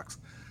toolbox.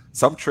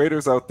 Some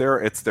traders out there,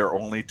 it's their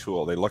only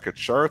tool. They look at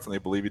charts and they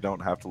believe you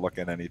don't have to look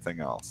at anything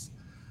else.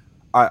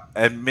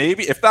 And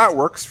maybe if that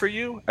works for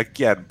you,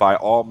 again, by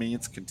all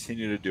means,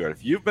 continue to do it.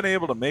 If you've been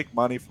able to make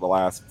money for the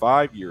last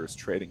 5 years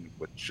trading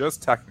with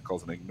just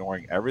technicals and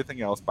ignoring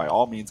everything else, by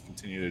all means,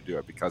 continue to do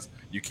it, because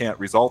you can't.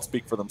 Results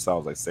speak for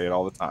themselves. I say it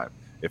all the time.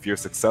 If you're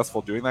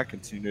successful doing that,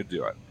 continue to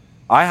do it.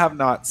 I have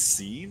not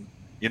seen,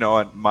 in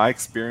my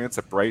experience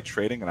at Bright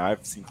Trading, and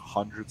I've seen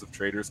hundreds of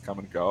traders come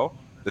and go,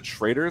 the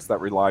traders that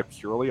rely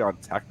purely on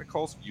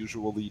technicals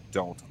usually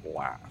don't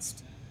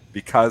last,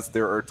 because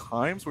there are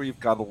times where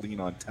you've got to lean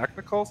on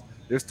technicals.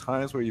 There's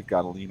times where you've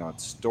got to lean on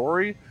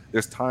story.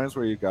 There's times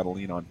where you've got to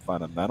lean on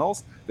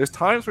fundamentals. There's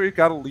times where you've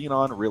got to lean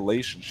on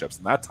relationships,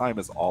 and that time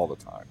is all the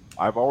time.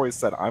 I've always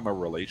said I'm a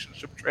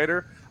relationship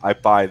trader. I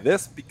buy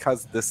this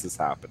because this is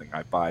happening.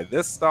 I buy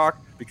this stock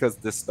because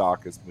this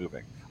stock is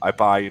moving. I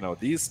buy,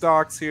 these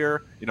stocks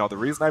here. The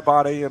reason I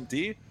bought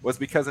AMD was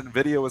because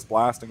NVIDIA was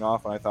blasting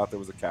off and I thought there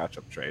was a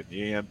catch-up trade.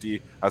 The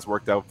AMD has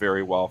worked out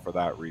very well for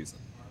that reason.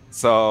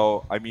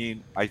 So, I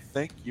mean, I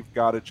think you've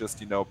got to just,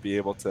 be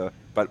able to,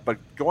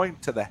 but going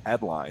to the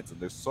headlines, and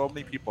there's so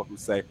many people who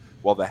say,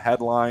 well, the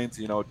headlines,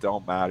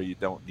 don't matter. You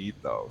don't need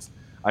those.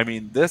 I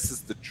mean, this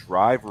is the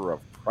driver of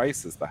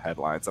prices, the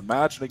headlines.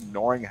 Imagine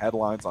ignoring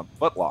headlines on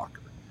Foot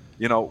Locker.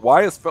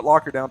 Why is Foot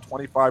Locker down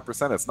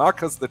 25%? It's not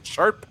because of the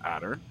chart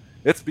pattern.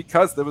 It's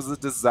because there was a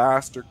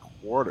disaster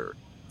quarter.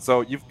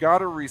 So you've got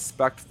to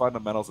respect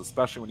fundamentals,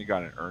 especially when you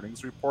got an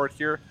earnings report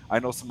here. I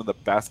know some of the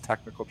best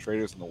technical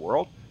traders in the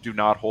world do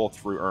not hold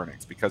through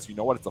earnings, because you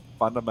know what? It's a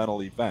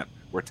fundamental event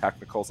where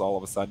technicals all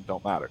of a sudden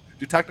don't matter.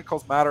 Do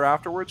technicals matter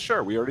afterwards?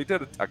 Sure. We already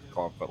did a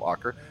technical on Foot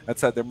Locker and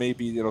said there may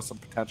be some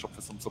potential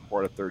for some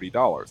support at $30.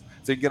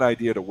 So you can get an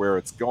idea to where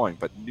it's going.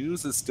 But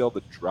news is still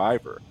the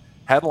driver.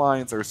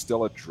 Headlines are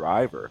still a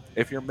driver.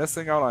 If you're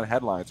missing out on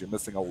headlines, you're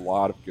missing a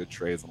lot of good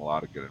trades and a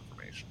lot of good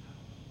information.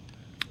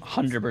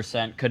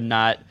 100%. Could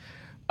not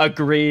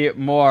agree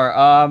more.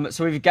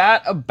 So we've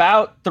got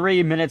about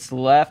 3 minutes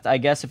left. I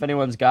guess if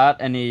anyone's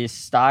got any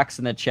stocks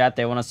in the chat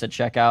they want us to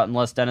check out,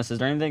 unless, Dennis, is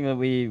there anything that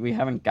we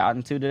haven't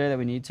gotten to today that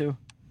we need to?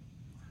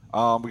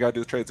 We got to do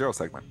the Trade Zero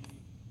segment.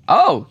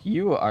 Oh,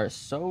 you are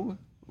so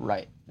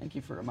right. Thank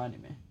you for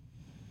reminding me.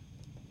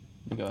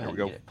 Let me go ahead and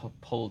get it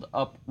pulled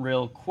up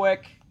real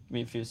quick. Give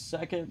me a few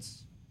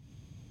seconds.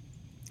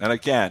 And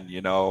again,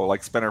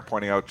 like Spinner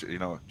pointing out,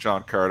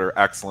 John Carter,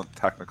 excellent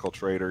technical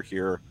trader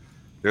here.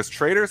 There's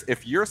traders,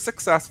 if you're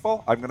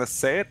successful, I'm going to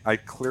say it, I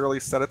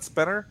clearly said it,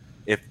 Spinner,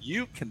 if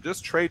you can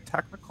just trade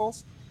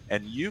technicals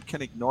and you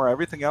can ignore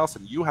everything else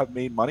and you have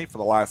made money for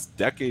the last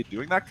decade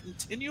doing that,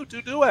 continue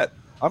to do it.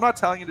 I'm not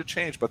telling you to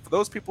change, but for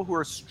those people who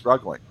are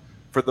struggling,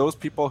 for those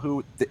people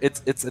who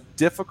it's a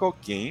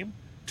difficult game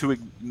to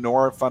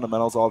ignore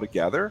fundamentals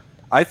altogether,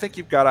 I think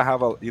you've got to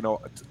have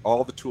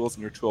all the tools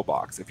in your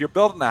toolbox. If you're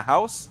building a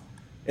house,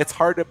 it's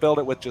hard to build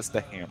it with just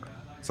a hammer.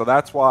 So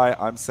that's why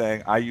I'm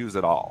saying I use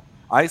it all.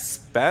 I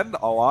spend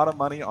a lot of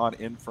money on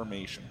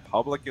information,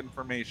 public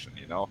information,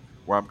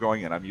 where I'm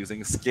going in. I'm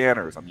using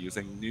scanners. I'm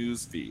using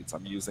news feeds.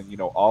 I'm using,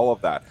 all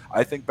of that.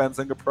 I think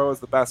Benzinga Pro is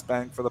the best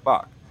bang for the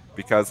buck,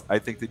 because I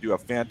think they do a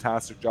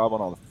fantastic job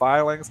on all the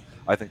filings.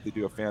 I think they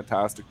do a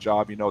fantastic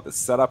job. The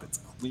setup, it's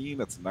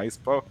clean. It's nice.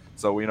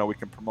 So, we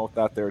can promote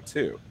that there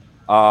too.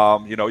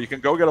 You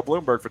can go get a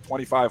Bloomberg for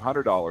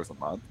 $2,500 a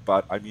month,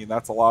 but I mean,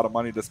 that's a lot of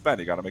money to spend.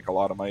 You got to make a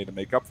lot of money to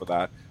make up for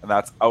that. And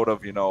that's out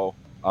of,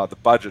 the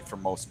budget for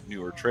most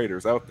newer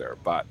traders out there.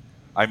 But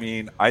I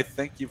mean, I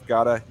think you've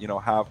got to,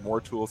 have more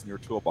tools in your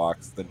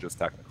toolbox than just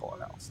technical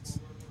analysis.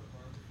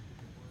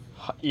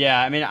 Yeah.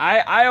 I mean,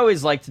 I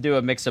always like to do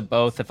a mix of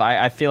both. If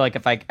I feel like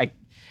if I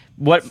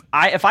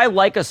if I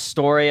like a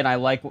story and I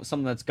like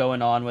something that's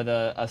going on with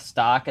a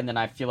stock, and then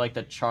I feel like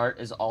the chart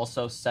is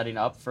also setting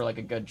up for like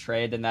a good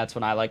trade, then that's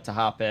when I like to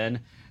hop in.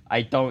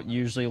 I don't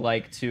usually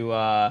like to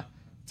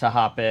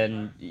hop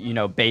in,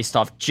 based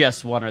off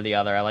just one or the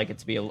other. I like it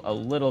to be a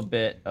little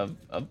bit of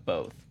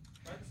both.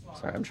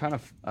 Sorry, I'm trying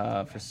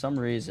to, for some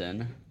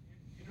reason,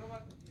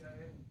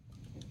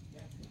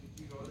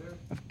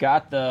 I've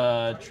got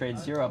the trade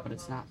zero up, but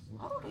it's not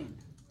loading.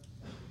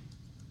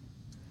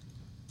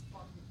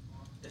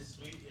 It's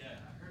sweet, yeah.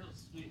 I heard it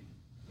was sweet.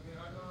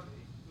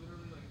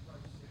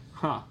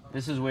 Huh.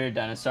 This is weird,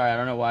 Dennis. Sorry, I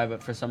don't know why,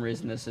 but for some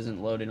reason this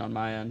isn't loading on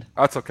my end.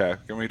 That's okay.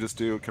 Can we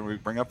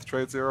bring up the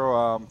trade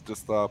zero,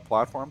 just the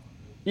platform?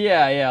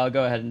 Yeah, I'll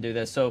go ahead and do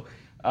this. So,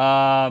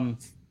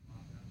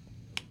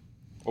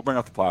 We'll bring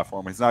up the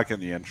platform. He's not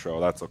getting the intro.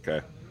 That's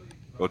okay.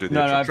 We'll do the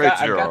no, intro. Trade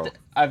zero.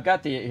 I've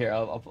got the here.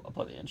 I'll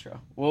play the intro.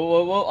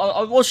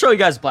 We'll show you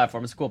guys the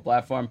platform. It's a cool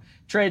platform.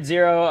 Trade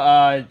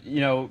zero.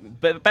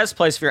 Best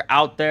place if you're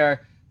out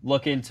there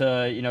looking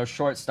to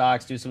short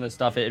stocks, do some of this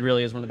stuff. It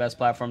really is one of the best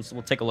platforms. So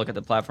we'll take a look at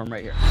the platform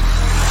right here.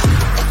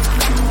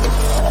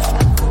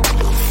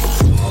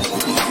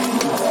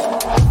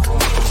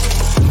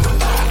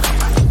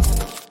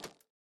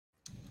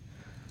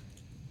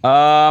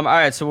 All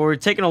right, so we're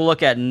taking a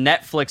look at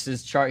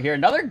Netflix's chart here.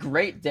 Another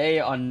great day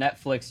on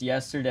Netflix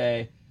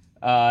yesterday.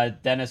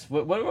 Dennis,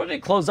 what did it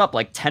close up,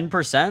 like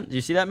 10%? Did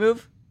you see that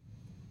move?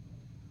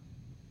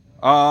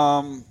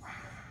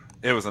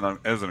 It was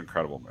an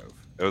incredible move.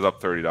 It was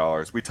up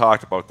 $30. We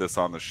talked about this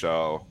on the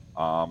show.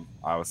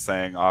 I was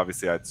saying,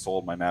 obviously, I'd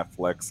sold my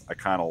Netflix. I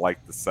kind of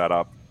liked the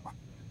setup.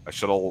 I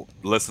should have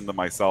listened to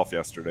myself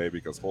yesterday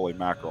because holy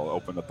mackerel, it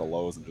opened at the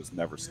lows and just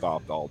never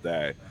stopped all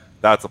day.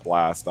 That's a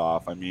blast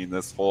off. I mean,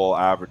 this whole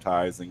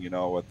advertising,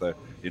 with the,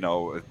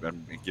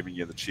 and giving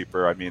you the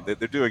cheaper. I mean, they're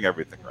doing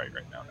everything right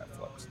now,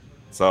 Netflix.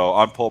 So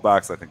on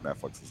pullbacks, I think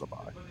Netflix is a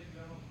buy.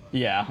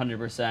 Yeah,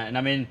 100%. And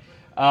I mean,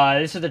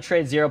 this is the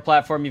Trade Zero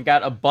platform. You've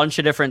got a bunch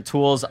of different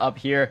tools up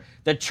here.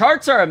 The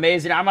charts are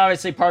amazing. I'm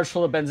obviously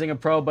partial to Benzinga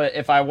Pro, but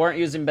if I weren't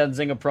using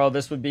Benzinga Pro,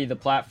 this would be the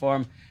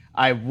platform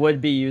I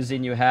would be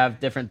using. You have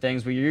different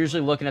things. We're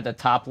usually looking at the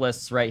top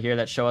lists right here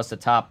that show us the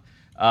top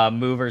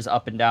movers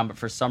up and down, but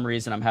for some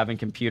reason I'm having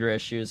computer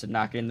issues and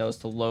not getting those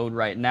to load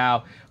right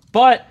now.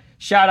 But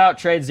shout out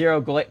Trade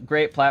Zero,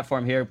 great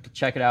platform here.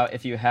 Check it out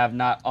if you have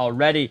not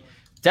already.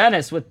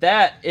 Dennis, with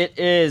that, it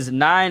is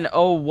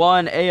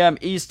 9:01 a.m.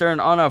 Eastern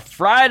on a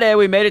Friday.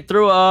 We made it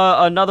through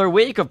another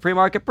week of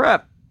pre-market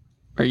prep.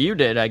 Or you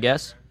did, I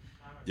guess.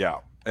 Yeah,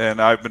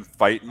 and I've been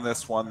fighting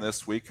this one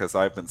this week because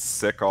I've been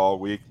sick all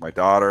week. My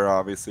daughter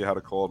obviously had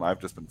a cold, and I've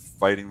just been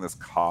fighting this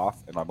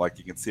cough. And I'm like,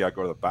 you can see I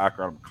go to the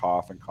background, I'm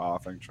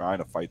coughing, trying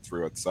to fight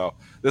through it. So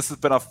this has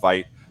been a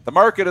fight. The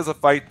market is a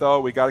fight, though.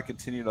 We got to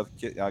continue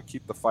to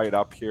keep the fight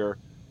up here.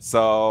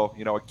 So,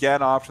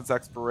 again, options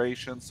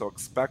expiration. So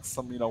expect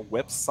some,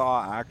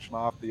 whipsaw action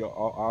off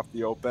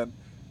the open.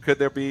 Could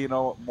there be,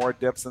 more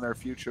dips in their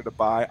future to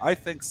buy? I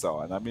think so.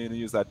 And I'm going to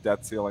use that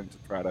debt ceiling to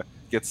try to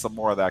get some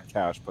more of that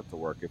cash put to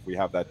work if we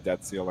have that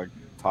debt ceiling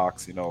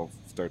talks,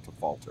 start to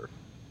falter.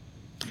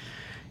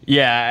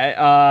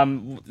 Yeah,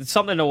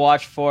 something to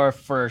watch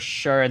for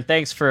sure. And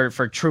thanks for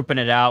trooping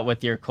it out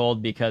with your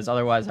cold, because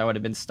otherwise I would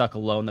have been stuck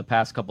alone the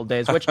past couple of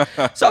days, which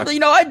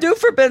something, I do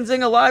for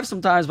Benzinga Live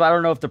sometimes, but I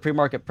don't know if the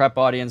pre-market prep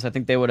audience, I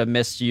think they would have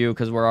missed you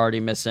because we're already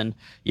missing,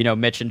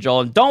 Mitch and Joel.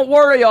 And don't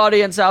worry,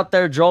 audience out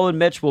there, Joel and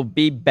Mitch will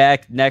be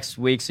back next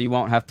week, so you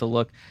won't have to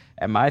look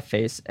at my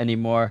face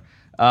anymore.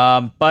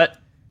 But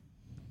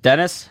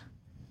Dennis,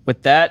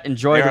 with that,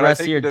 enjoy Aaron, the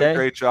rest of your day. day.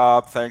 Great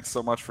job. Thanks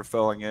so much for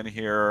filling in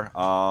here.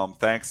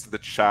 Thanks to the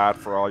chat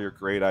for all your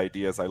great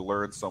ideas. I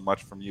learned so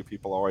much from you.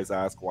 People always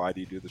ask, why do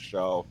you do the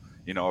show?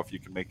 If you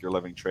can make your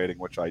living trading,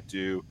 which I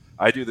do.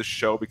 I do the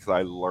show because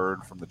I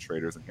learn from the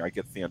traders, and I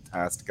get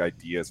fantastic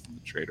ideas from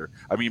the trader.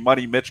 I mean,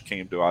 Money Mitch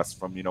came to us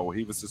from,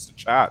 he was just a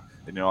chat.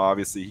 And,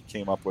 obviously he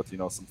came up with,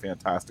 some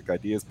fantastic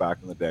ideas back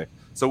in the day.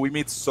 So we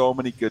meet so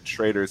many good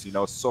traders.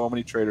 So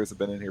many traders have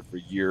been in here for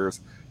years.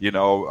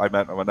 I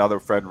met another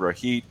friend,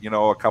 Rahit,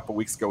 a couple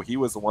weeks ago. He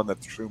was the one that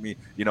threw me,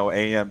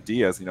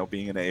 AMD as,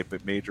 being a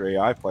major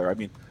AI player. I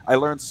mean, I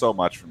learned so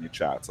much from you,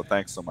 chat. So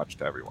thanks so much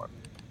to everyone.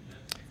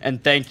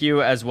 And thank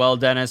you as well,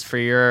 Dennis, for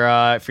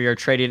your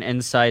trading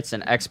insights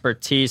and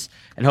expertise.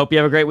 And hope you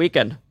have a great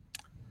weekend.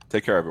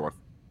 Take care, everyone.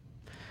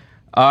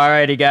 All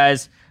righty,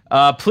 guys.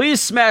 Please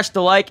smash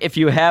the like if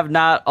you have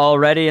not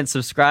already, and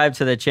subscribe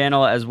to the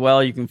channel as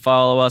well. You can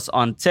follow us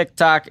on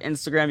TikTok,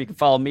 Instagram. You can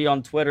follow me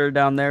on Twitter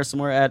down there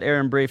somewhere at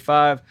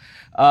AaronBree5.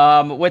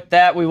 With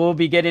that, we will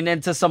be getting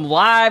into some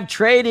live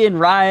trading.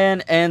 Ryan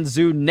and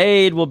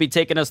Zunaid will be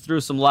taking us through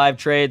some live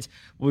trades.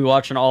 We'll be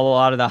watching a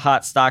lot of the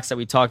hot stocks that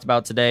we talked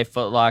about today,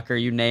 Foot Locker,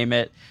 you name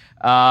it.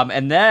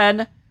 And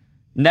then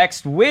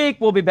next week,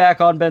 we'll be back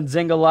on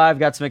Benzinga Live.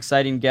 Got some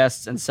exciting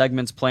guests and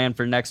segments planned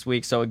for next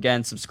week. So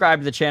again,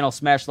 subscribe to the channel,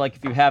 smash like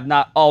if you have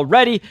not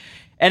already.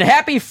 And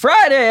happy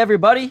Friday,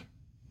 everybody.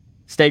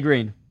 Stay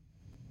green.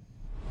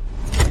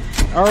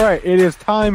 All right, it is time